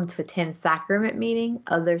welcome to attend sacrament meeting,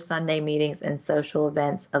 other Sunday meetings, and social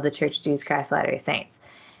events of the Church of Jesus Christ of Latter-day Saints.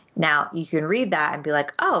 Now, you can read that and be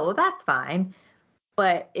like, oh, well, that's fine.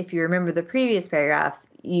 But if you remember the previous paragraphs,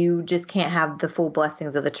 you just can't have the full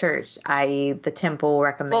blessings of the church, i.e. the temple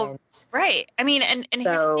recommends. Well, right. I mean, and here's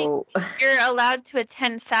the thing. You're allowed to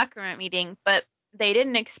attend sacrament meeting, but they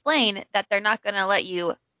didn't explain that they're not going to let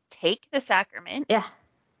you take the sacrament. Yeah,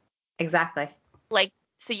 exactly. Like,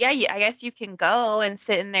 so yeah, I guess you can go and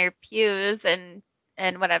sit in their pews and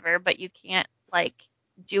whatever, but you can't like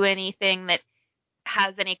do anything that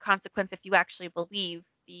has any consequence if you actually believe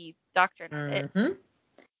the doctrine of it. Mm-hmm.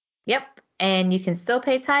 Yep. And you can still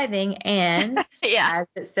pay tithing. And as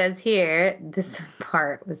it says here, this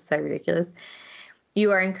part was so ridiculous.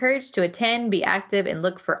 You are encouraged to attend, be active, and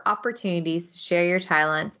look for opportunities to share your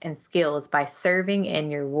talents and skills by serving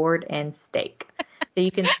in your ward and stake. So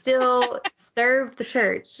you can still serve the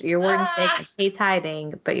church, your ward and stake, and pay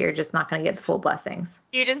tithing, but you're just not going to get the full blessings.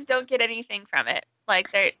 You just don't get anything from it. Like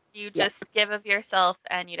you just give of yourself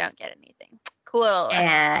and you don't get anything. Cool.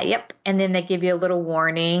 Yep. And then they give you a little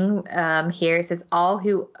warning here. It says all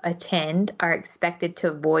who attend are expected to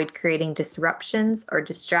avoid creating disruptions or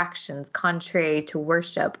distractions contrary to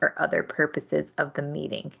worship or other purposes of the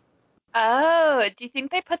meeting. Oh, do you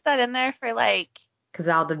think they put that in there for like? Because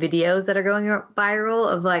all the videos that are going viral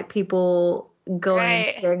of like people going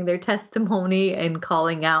and sharing their testimony and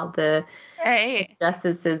calling out the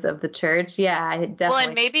justices of the church. Yeah, definitely. Well,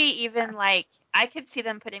 and maybe even like I could see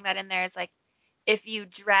them putting that in there as like, if you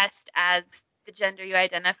dressed as the gender you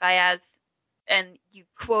identify as and you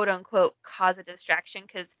quote unquote cause a distraction.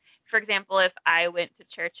 Because, for example, if I went to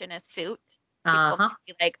church in a suit, people might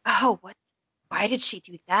be like, oh, why did she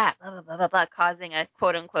do that? Blah, blah, blah, blah, blah, causing a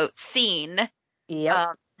quote unquote scene.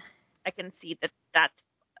 Yep. I can see that that's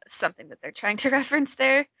something that they're trying to reference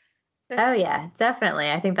there. Oh, yeah, definitely.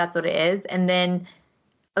 I think that's what it is. And then,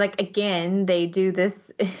 like, again, they do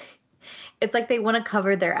this. It's like they want to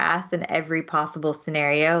cover their ass in every possible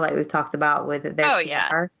scenario, like we've talked about with their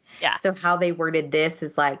PR. Yeah. So how they worded this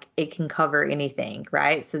is like it can cover anything,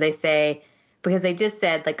 right? So they say, because they just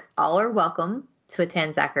said like all are welcome to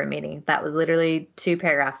attend sacrament meeting. That was literally 2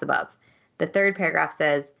 paragraphs above. The third paragraph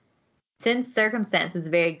says, since circumstances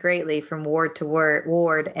vary greatly from ward to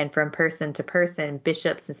ward and from person to person,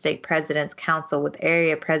 bishops and stake presidents counsel with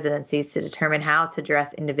area presidencies to determine how to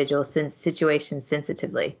address individual situations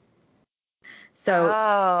sensitively.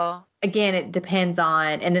 So again, it depends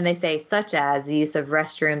on, and then they say such as the use of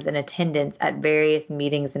restrooms and attendance at various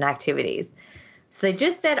meetings and activities. So they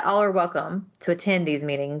just said all are welcome to attend these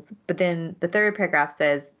meetings, but then the third paragraph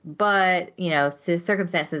says, but,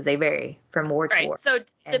 circumstances, they vary from ward to ward. So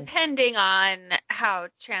depending on how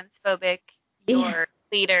transphobic your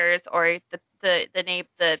leaders or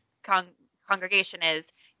the congregation is,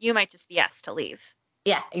 you might just be asked to leave.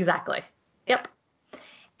 Yeah, exactly. Yep.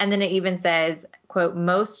 And then it even says, quote,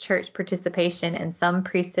 most church participation and some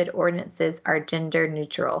priesthood ordinances are gender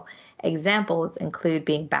neutral. Examples include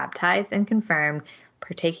being baptized and confirmed,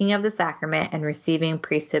 partaking of the sacrament, and receiving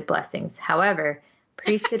priesthood blessings. However,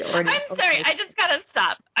 priesthood ordinances... I'm sorry, I just gotta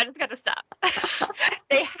stop.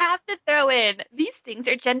 They have to throw in, these things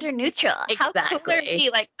are gender neutral. Exactly. How cool are we?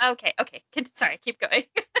 Like, okay. Sorry, keep going.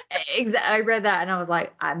 I read that and I was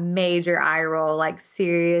like, a major eye roll. Like,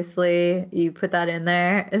 seriously, you put that in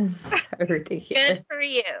there? It's so ridiculous. Good for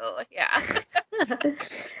you. Yeah.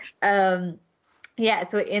 Yeah,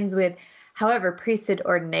 so it ends with, however, priesthood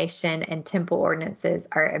ordination and temple ordinances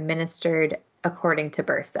are administered according to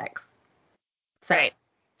birth sex. So, right.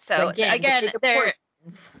 So again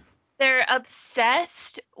they're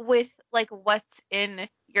obsessed with like what's in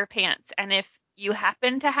your pants. And if you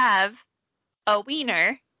happen to have a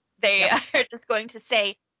wiener. They are just going to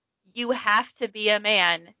say, you have to be a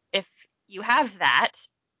man if you have that.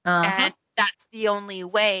 And that's the only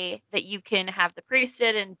way that you can have the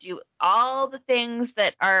priesthood and do all the things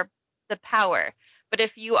that are the power. But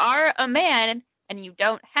if you are a man and you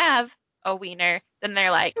don't have a wiener, then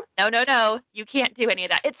they're like, no, you can't do any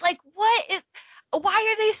of that. It's like, why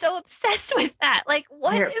are they so obsessed with that? Like,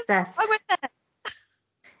 They're is obsessed. wrong with that?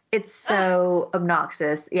 It's so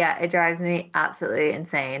obnoxious. Yeah, it drives me absolutely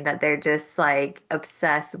insane that they're just like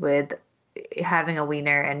obsessed with having a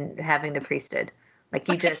wiener and having the priesthood. Like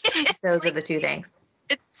those are the two things.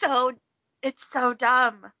 It's so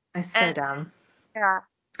dumb. It's so dumb. Yeah.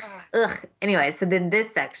 Ugh. Anyway, so then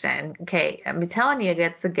this section, okay, I'm telling you,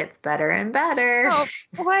 it gets better and better. Oh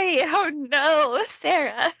boy! Oh no,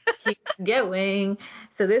 Sarah. Keeps going.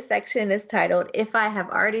 So this section is titled, If I Have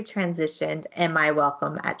Already Transitioned, Am I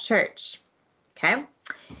Welcome at Church? Okay.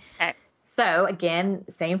 So again,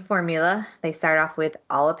 same formula. They start off with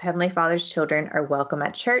all of Heavenly Father's children are welcome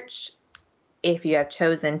at church. If you have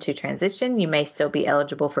chosen to transition, you may still be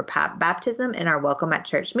eligible for baptism and are welcome at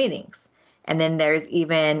church meetings. And then there's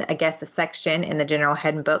even, I guess, a section in the General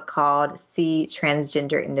Handbook called See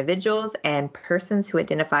Transgender Individuals, and persons who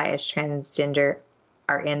identify as transgender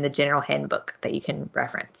are in the General Handbook that you can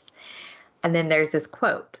reference. And then there's this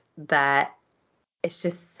quote that it's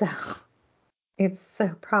just it's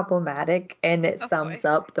so problematic, and it sums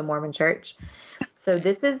up the Mormon Church. So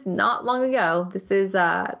this is not long ago. This is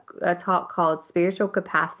a talk called Spiritual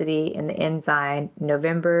Capacity in the Ensign,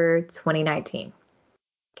 November 2019.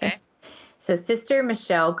 Okay. So Sister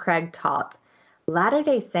Michelle Craig taught,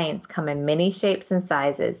 Latter-day Saints come in many shapes and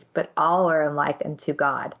sizes, but all are alike unto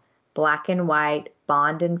God. Black and white,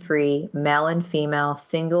 bond and free, male and female,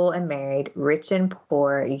 single and married, rich and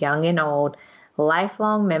poor, young and old,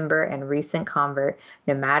 lifelong member and recent convert.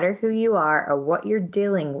 No matter who you are or what you're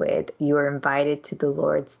dealing with, you are invited to the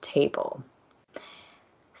Lord's table.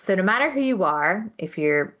 So no matter who you are, if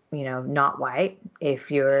you're, not white, if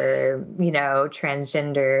you're,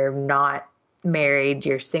 transgender, not married,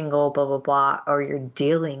 you're single, blah, blah, blah, or you're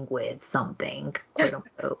dealing with something, quote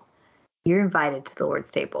unquote, you're invited to the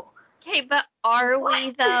Lord's table. Okay, but are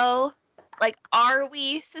we though? Like, are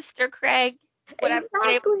we, Sister Craig?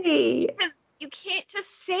 Exactly. Because you can't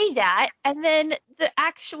just say that, and then the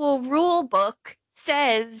actual rule book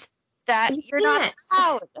says that you're not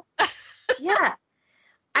allowed. Yeah.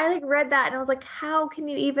 I read that and I was like, how can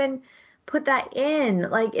you even put that in?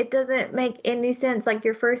 Like, it doesn't make any sense. Like,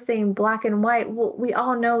 you're first saying black and white. Well, we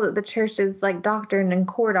all know that the church's doctrine and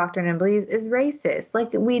core doctrine and beliefs is racist.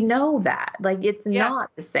 Like, we know that. Like, it's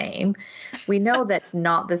not the same. We know that's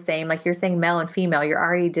not the same. Like, you're saying male and female, you're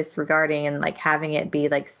already disregarding and having it be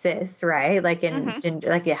cis, right? Like in gender,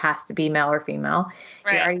 like it has to be male or female.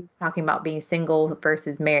 Right. You're already talking about being single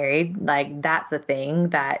versus married. Like, that's a thing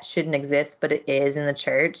that shouldn't exist, but it is in the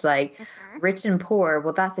church. Like, rich and poor,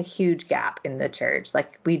 well, that's a huge gap in the church.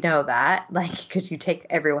 Like, we know that, because you take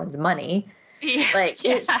everyone's money. It's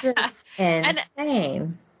just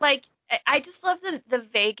insane. And, I just love the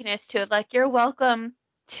vagueness to it. Like, you're welcome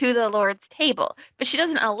to the Lord's table, but she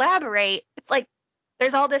doesn't elaborate. It's like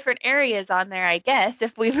there's all different areas on there, I guess,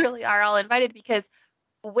 if we really are all invited, because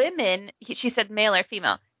women, she said male or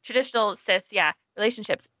female, traditional cis,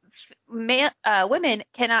 relationships, women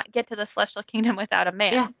cannot get to the celestial kingdom without a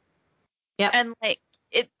man. Yeah. And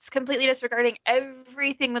it's completely disregarding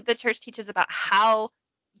everything that the church teaches about how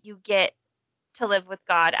you get to live with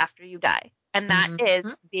God after you die. And that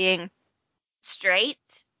is being straight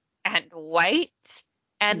and white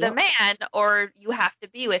and a man, or you have to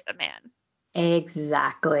be with a man.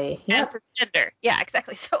 Exactly. And cisgender. Yeah,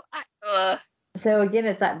 exactly. So again,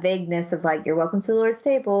 it's that vagueness of you're welcome to the Lord's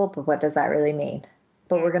table, but what does that really mean?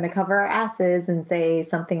 But we're going to cover our asses and say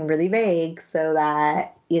something really vague so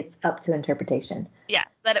that it's up to interpretation. Yeah,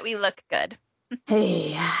 that we look good.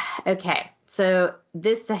 Hey, okay. So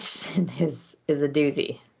this section is a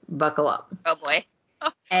doozy. Buckle up. Oh boy.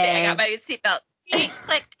 Okay, I got my seatbelt.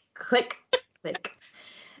 Click. Click. Click.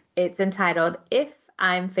 It's entitled, If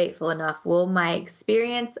I'm Faithful Enough, Will My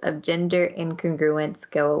Experience of Gender Incongruence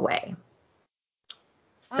Go Away?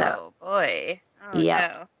 Oh boy. Oh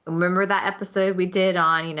no. Remember that episode we did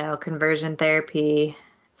on, conversion therapy?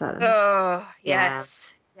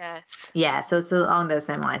 Yes. Yeah, so it's along those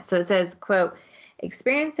same lines. So it says, quote,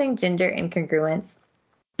 experiencing gender incongruence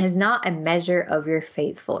is not a measure of your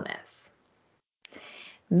faithfulness.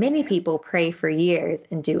 Many people pray for years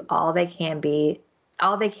and do all they can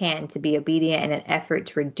to be obedient in an effort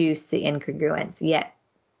to reduce the incongruence, yet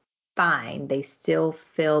they still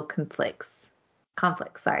feel conflicts.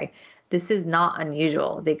 conflict, sorry. This is not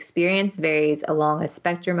unusual. The experience varies along a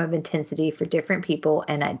spectrum of intensity for different people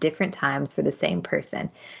and at different times for the same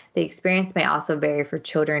person. The experience may also vary for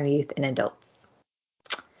children, youth, and adults.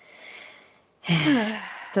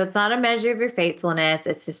 So it's not a measure of your faithfulness.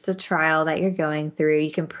 It's just a trial that you're going through.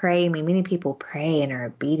 You can pray. I mean, many people pray and are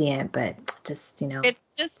obedient, but just,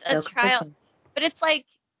 it's just a trial. But it's like,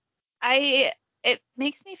 it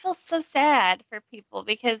makes me feel so sad for people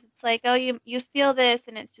because it's like, oh, you feel this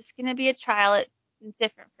and it's just going to be a trial. It's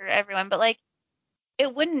different for everyone. But like,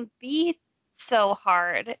 it wouldn't be so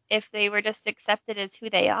hard if they were just accepted as who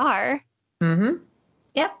they are. Mm-hmm.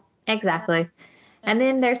 Yep, exactly. And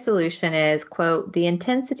then their solution is, quote, the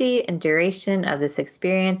intensity and duration of this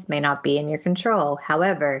experience may not be in your control.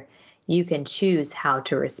 However, you can choose how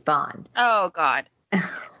to respond. Oh, God.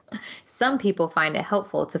 Some people find it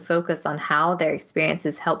helpful to focus on how their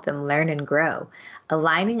experiences help them learn and grow.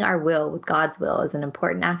 Aligning our will with God's will is an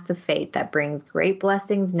important act of faith that brings great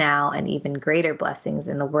blessings now and even greater blessings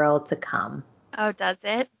in the world to come. Oh, does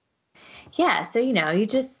it? Yeah, so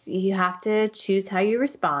you have to choose how you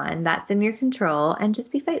respond. That's in your control, and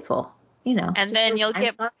just be faithful. And then you'll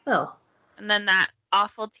get God's will. And then that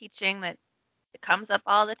awful teaching that comes up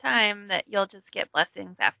all the time that you'll just get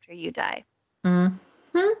blessings after you die. Mm-hmm.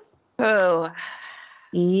 Oh.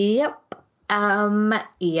 Yep.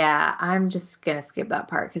 Yeah, I'm just gonna skip that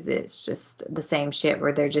part because it's just the same shit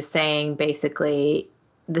where they're just saying basically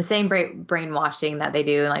the same brainwashing that they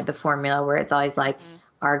do in like the formula where it's always like,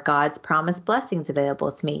 are God's promised blessings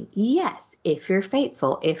available to me? Yes, if you're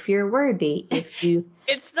faithful, if you're worthy, if you.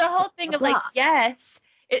 It's the whole thing of like, yes.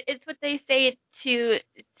 It's what they say to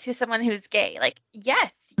someone who's gay. Like,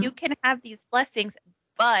 yes, you can have these blessings,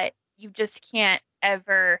 but you just can't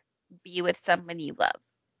ever be with someone you love.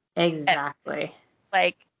 Exactly.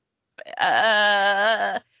 Like,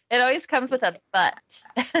 it always comes with a but.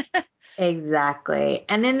 Exactly.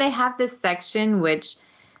 And then they have this section, which,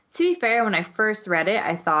 to be fair, when I first read it,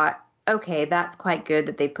 I thought, okay, that's quite good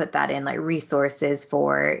that they put that in, like resources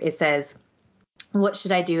for, it says, what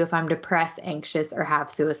should I do if I'm depressed, anxious, or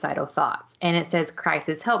have suicidal thoughts? And it says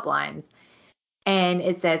crisis helplines. And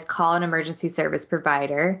it says call an emergency service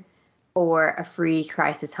provider or a free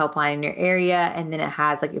crisis helpline in your area. And then it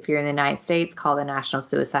has, like, if you're in the United States, call the National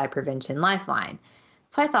Suicide Prevention Lifeline.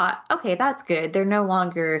 So I thought, okay, that's good. They're no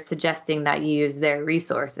longer suggesting that you use their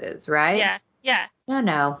resources, right? Yeah.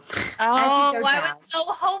 No. Oh, I was so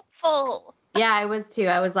hopeful. Yeah, I was too.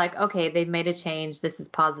 I was like, okay, they've made a change. This is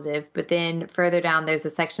positive. But then further down, there's a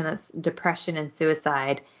section that's depression and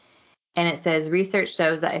suicide. And it says research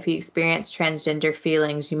shows that if you experience transgender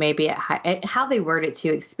feelings, you may be at high. How they word it to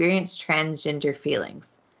experience transgender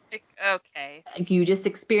feelings. Okay. You just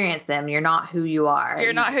experience them. You're not who you are.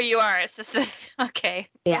 You're not who you are. It's just okay.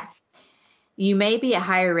 Yeah. You may be at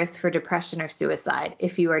higher risk for depression or suicide.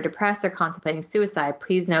 If you are depressed or contemplating suicide,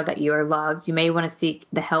 please know that you are loved. You may want to seek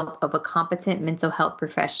the help of a competent mental health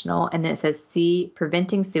professional. And then it says see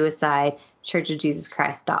Preventing Suicide,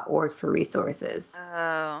 churchofjesuschrist.org for resources.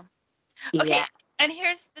 Oh. Okay. Yeah. And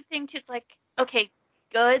here's the thing too. It's like, okay,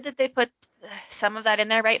 good that they put some of that in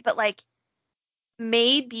there, right? But like,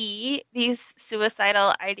 maybe these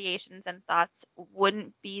suicidal ideations and thoughts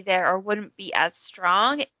wouldn't be there or wouldn't be as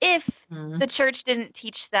strong if the church didn't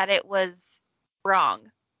teach that it was wrong.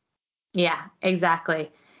 Yeah,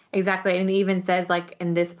 exactly. Exactly. And it even says, like,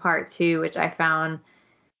 in this part too, which I found,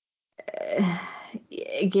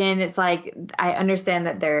 again, it's like, I understand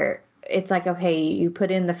that it's like, okay, you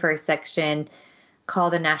put in the first section, call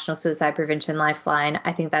the National Suicide Prevention Lifeline.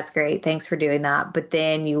 I think that's great. Thanks for doing that. But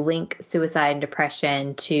then you link suicide and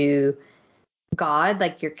depression to God,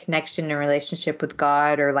 like your connection and relationship with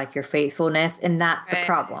God or like your faithfulness. And that's the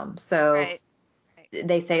problem. So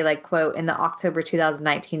they say, like, quote, in the October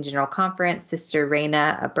 2019 General Conference, Sister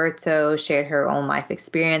Reina Alberto shared her own life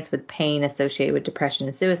experience with pain associated with depression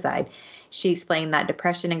and suicide. She explained that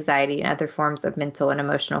depression, anxiety, and other forms of mental and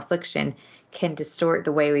emotional affliction can distort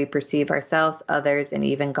the way we perceive ourselves, others, and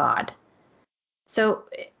even God. So,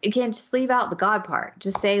 again, just leave out the God part.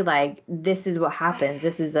 Just say, like, this is what happens.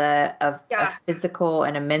 This is a physical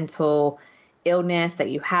and a mental illness that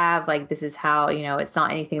you have. Like, this is how, it's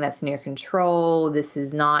not anything that's in your control. This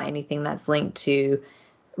is not anything that's linked to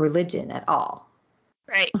religion at all.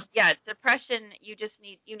 Right. Yeah. Depression, you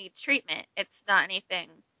need treatment. It's not anything.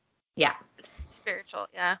 Yeah. Spiritual.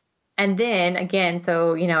 Yeah. And then again,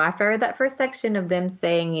 so, after I read that first section of them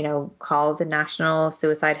saying, call the National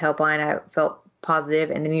Suicide Helpline, I felt positive.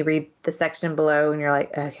 And then you read the section below and you're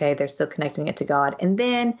like, okay, they're still connecting it to God. And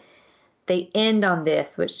then they end on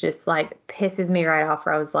this, which just like pisses me right off,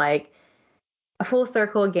 where I was like, a full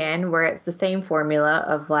circle again, where it's the same formula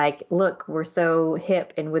of like, look, we're so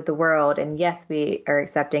hip and with the world, and yes, we are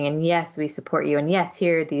accepting, and yes, we support you, and yes,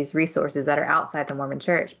 here are these resources that are outside the Mormon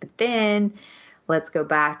Church. But then let's go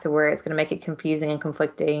back to where it's going to make it confusing and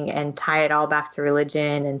conflicting and tie it all back to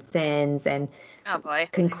religion and sins and oh boy,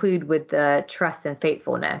 conclude with the trust and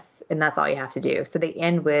faithfulness. And that's all you have to do. So they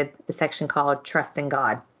end with the section called Trust in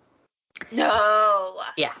God. No.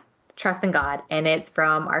 Yeah, Trust in God. And it's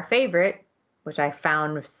from our favorite, which I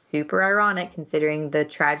found super ironic considering the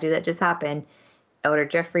tragedy that just happened, Elder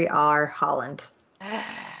Jeffrey R. Holland.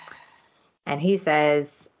 And he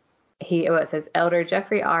says, it says, Elder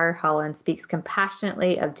Jeffrey R. Holland speaks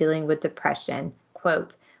compassionately of dealing with depression.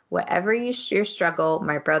 Quote, whatever your struggle,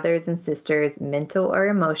 my brothers and sisters, mental or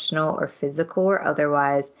emotional or physical or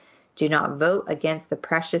otherwise, do not vote against the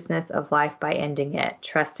preciousness of life by ending it.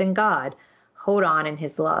 Trust in God. Hold on in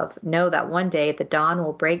his love. Know that one day the dawn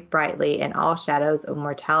will break brightly and all shadows of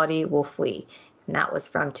mortality will flee. And that was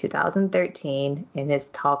from 2013 in his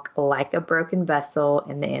talk, Like a Broken Vessel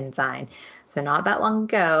in the Ensign. So not that long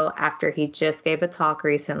ago, after he just gave a talk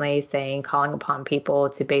recently calling upon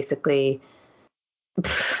people to basically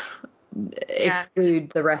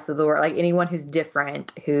exclude the rest of the world, like anyone who's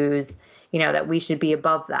different, who's, that we should be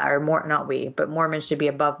above that, or more, not we, but Mormons should be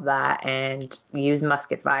above that and use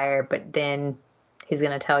musket fire. But then he's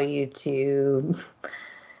going to tell you to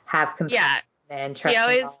have compassion and trust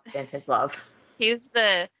in God and his love. He's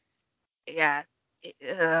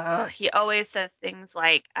he always says things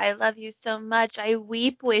like, I love you so much, I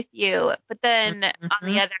weep with you. But then on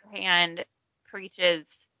the other hand, preaches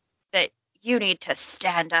that you need to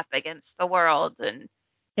stand up against the world and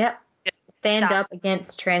stand up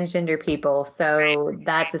against transgender people. So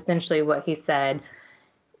that's essentially what he said,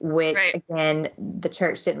 which again, the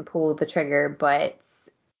church didn't pull the trigger, but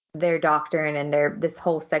their doctrine and this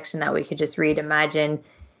whole section that we could just read. Imagine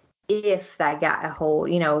if that got a hold,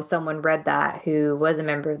 someone read that who was a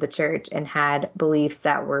member of the church and had beliefs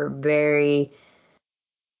that were very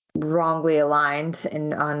wrongly aligned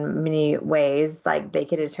on many ways, like they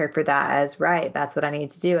could interpret that as, right, that's what I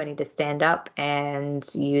need to do. I need to stand up and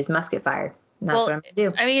use musket fire. And that's what I'm going to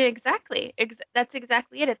do. I mean, exactly. That's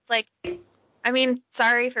exactly it. It's like, I mean,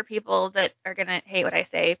 sorry for people that are going to hate what I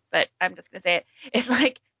say, but I'm just going to say it. It's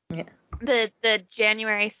like the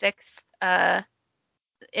January 6th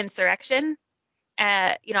insurrection,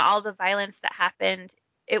 all the violence that happened,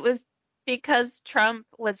 it was because Trump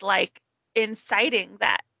was like inciting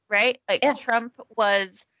that, right? Like Trump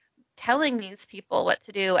was telling these people what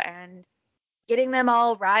to do and getting them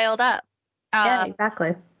all riled up.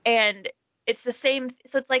 Exactly. And it's the same.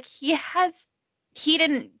 So it's like he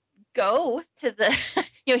didn't go to the,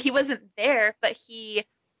 he wasn't there, but he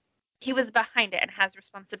was behind it and has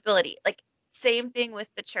responsibility. Like same thing with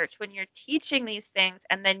the church. When you're teaching these things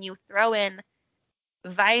and then you throw in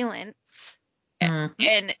violence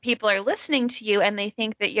and people are listening to you and they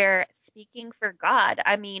think that you're speaking for God,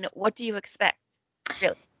 I mean, what do you expect?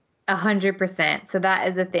 Really? 100%. So that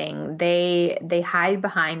is the thing. They hide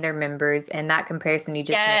behind their members, and that comparison you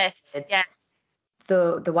just made. Yes.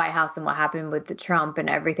 The White House and what happened with the Trump and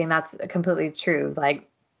everything, that's completely true. Like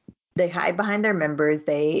they hide behind their members.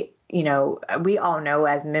 They, we all know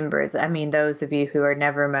as members, I mean, those of you who are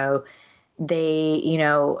Nevermo, they,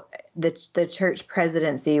 the church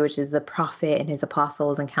presidency, which is the prophet and his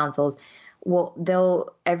apostles and councils, well,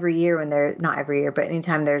 they'll every year when they're not every year, but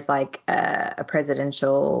anytime there's like a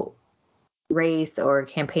presidential race or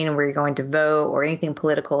campaign where you're going to vote or anything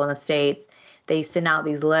political in the States, they send out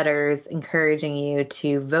these letters encouraging you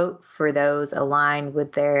to vote for those aligned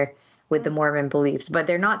with the Mormon beliefs, but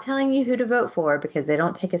they're not telling you who to vote for because they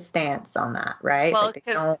don't take a stance on that, right? Well,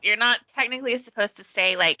 because you're not technically supposed to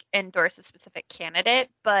say like endorse a specific candidate,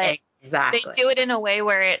 but they do it in a way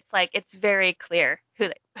where it's like it's very clear who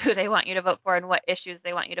they want you to vote for and what issues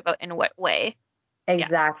they want you to vote in what way.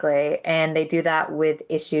 Exactly. And they do that with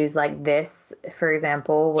issues like this, for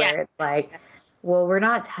example, where it's like, well, we're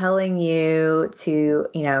not telling you to,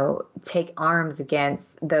 take arms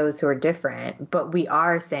against those who are different, but we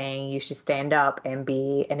are saying you should stand up and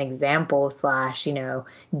be an example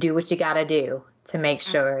 / do what you got to do to make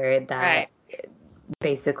sure that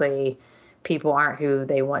basically people aren't who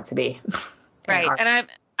they want to be. Right.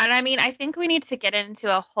 And I mean, I think we need to get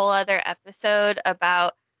into a whole other episode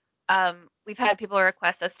about, we've had people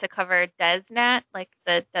request us to cover DesNat, like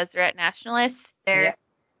the Deseret Nationalists. They're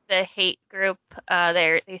the hate group.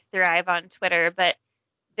 They thrive on Twitter, but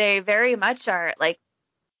they very much are like,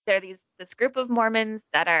 they're this group of Mormons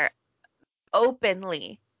that are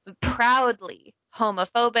openly, proudly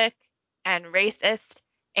homophobic and racist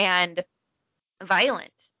and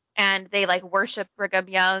violent. and they like worship Brigham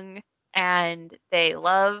Young and they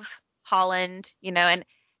love Holland, and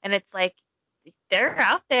it's like they're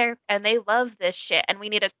out there and they love this shit and we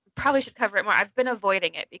need to probably should cover it more. I've been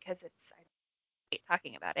avoiding it because I hate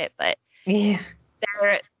talking about it, but Yeah.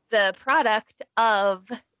 they're the product of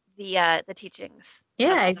the teachings.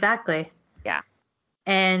 Yeah, exactly. Yeah.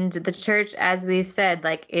 And the church, as we've said,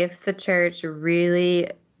 like if the church really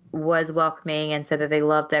was welcoming and said that they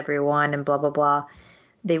loved everyone and blah blah blah,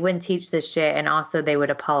 they wouldn't teach this shit, and also they would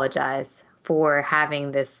apologize for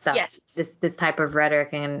having this stuff, Yes. this type of rhetoric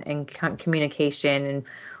and communication and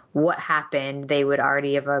what happened. They would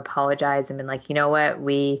already have apologized and been like, you know what,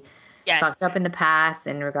 we fucked up in the past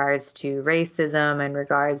in regards to racism, in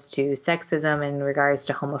regards to sexism, in regards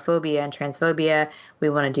to homophobia and transphobia. We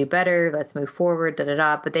want to do better. Let's move forward. Da da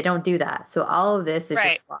da. But they don't do that. So all of this is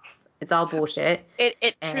just fluff. It's all bullshit.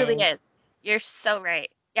 It truly is. You're so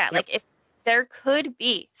right. Yeah, Yep. like if there could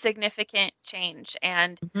be significant change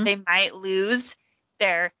and they might lose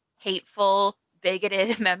their hateful,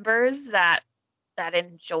 bigoted members that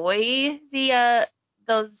enjoy the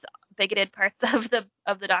those bigoted parts of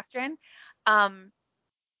the doctrine.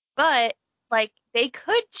 But like they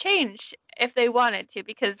could change if they wanted to,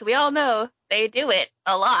 because we all know they do it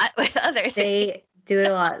a lot with other things. They do it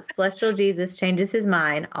a lot. Celestial Jesus changes his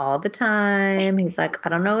mind all the time. He's like, I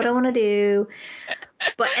don't know what I want to do.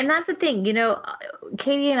 And that's the thing,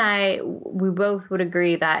 Katie and I, we both would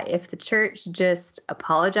agree that if the church just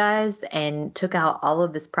apologized and took out all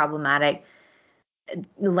of this problematic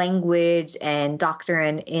language and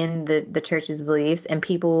doctrine in the church's beliefs, and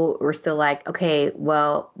people were still like, okay,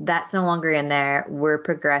 well, that's no longer in there. We're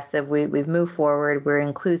progressive. We've moved forward. We're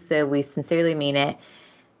inclusive. We sincerely mean it.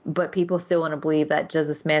 But people still want to believe that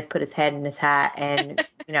Joseph Smith put his head in his hat and,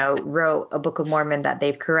 wrote a Book of Mormon that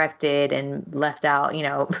they've corrected and left out,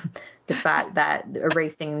 the fact that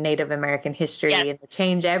erasing Native American history and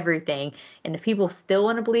change everything. And if people still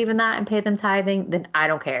want to believe in that and pay them tithing, then I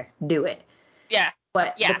don't care. Do it. Yeah.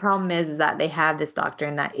 But the problem is that they have this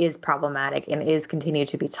doctrine that is problematic and is continued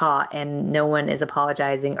to be taught, and no one is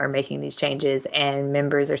apologizing or making these changes, and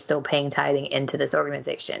members are still paying tithing into this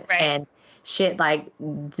organization. Right. And shit like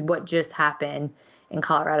what just happened in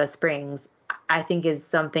Colorado Springs, I think is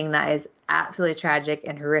something that is absolutely tragic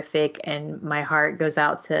and horrific, and my heart goes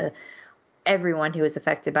out to everyone who is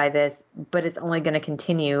affected by this, but it's only going to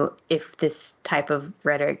continue if this type of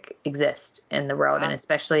rhetoric exists in the world, and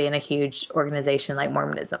especially in a huge organization like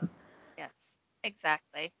Mormonism. Yes,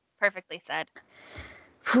 exactly. Perfectly said.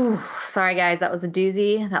 Whew, sorry guys, that was a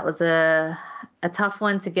doozy. That was a tough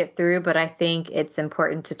one to get through, but I think it's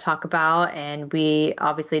important to talk about, and we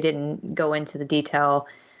obviously didn't go into the detail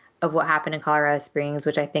of what happened in Colorado Springs,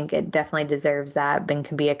 which I think it definitely deserves that, and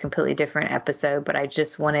can be a completely different episode, but I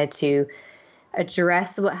just wanted to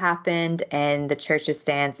address what happened and the church's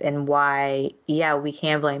stance and why, we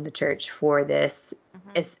can blame the church for this.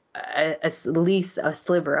 It's at least a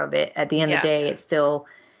sliver of it. At the end of the day, it's still,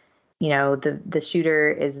 the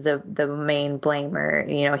shooter is the main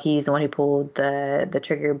blamer. He's the one who pulled the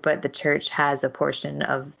trigger, but the church has a portion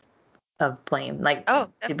of blame,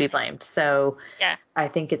 to be blamed. So I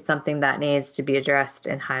think it's something that needs to be addressed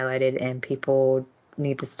and highlighted, and people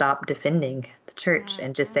need to stop defending the church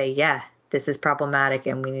and just say, this is problematic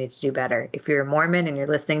and we need to do better. If you're a Mormon and you're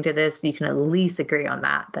listening to this, you can at least agree on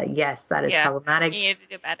that yes, that is problematic. You need to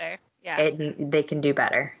do better. Yeah. They can do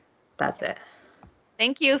better. That's it.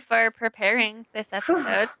 Thank you for preparing this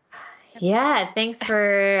episode. Thanks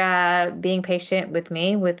for being patient with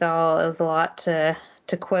me with all. It was a lot to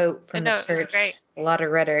quote from the church. A lot of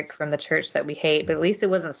rhetoric from the church that we hate, but at least it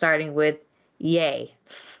wasn't starting with yay.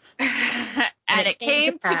 and it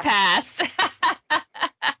came to pass.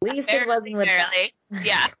 At least it wasn't with that.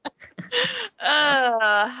 Yeah.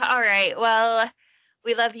 All right. Well,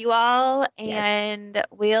 we love you all, and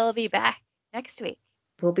we'll be back next week.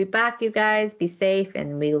 We'll be back, you guys. Be safe,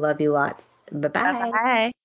 and we love you lots. Bye-bye. Bye-bye.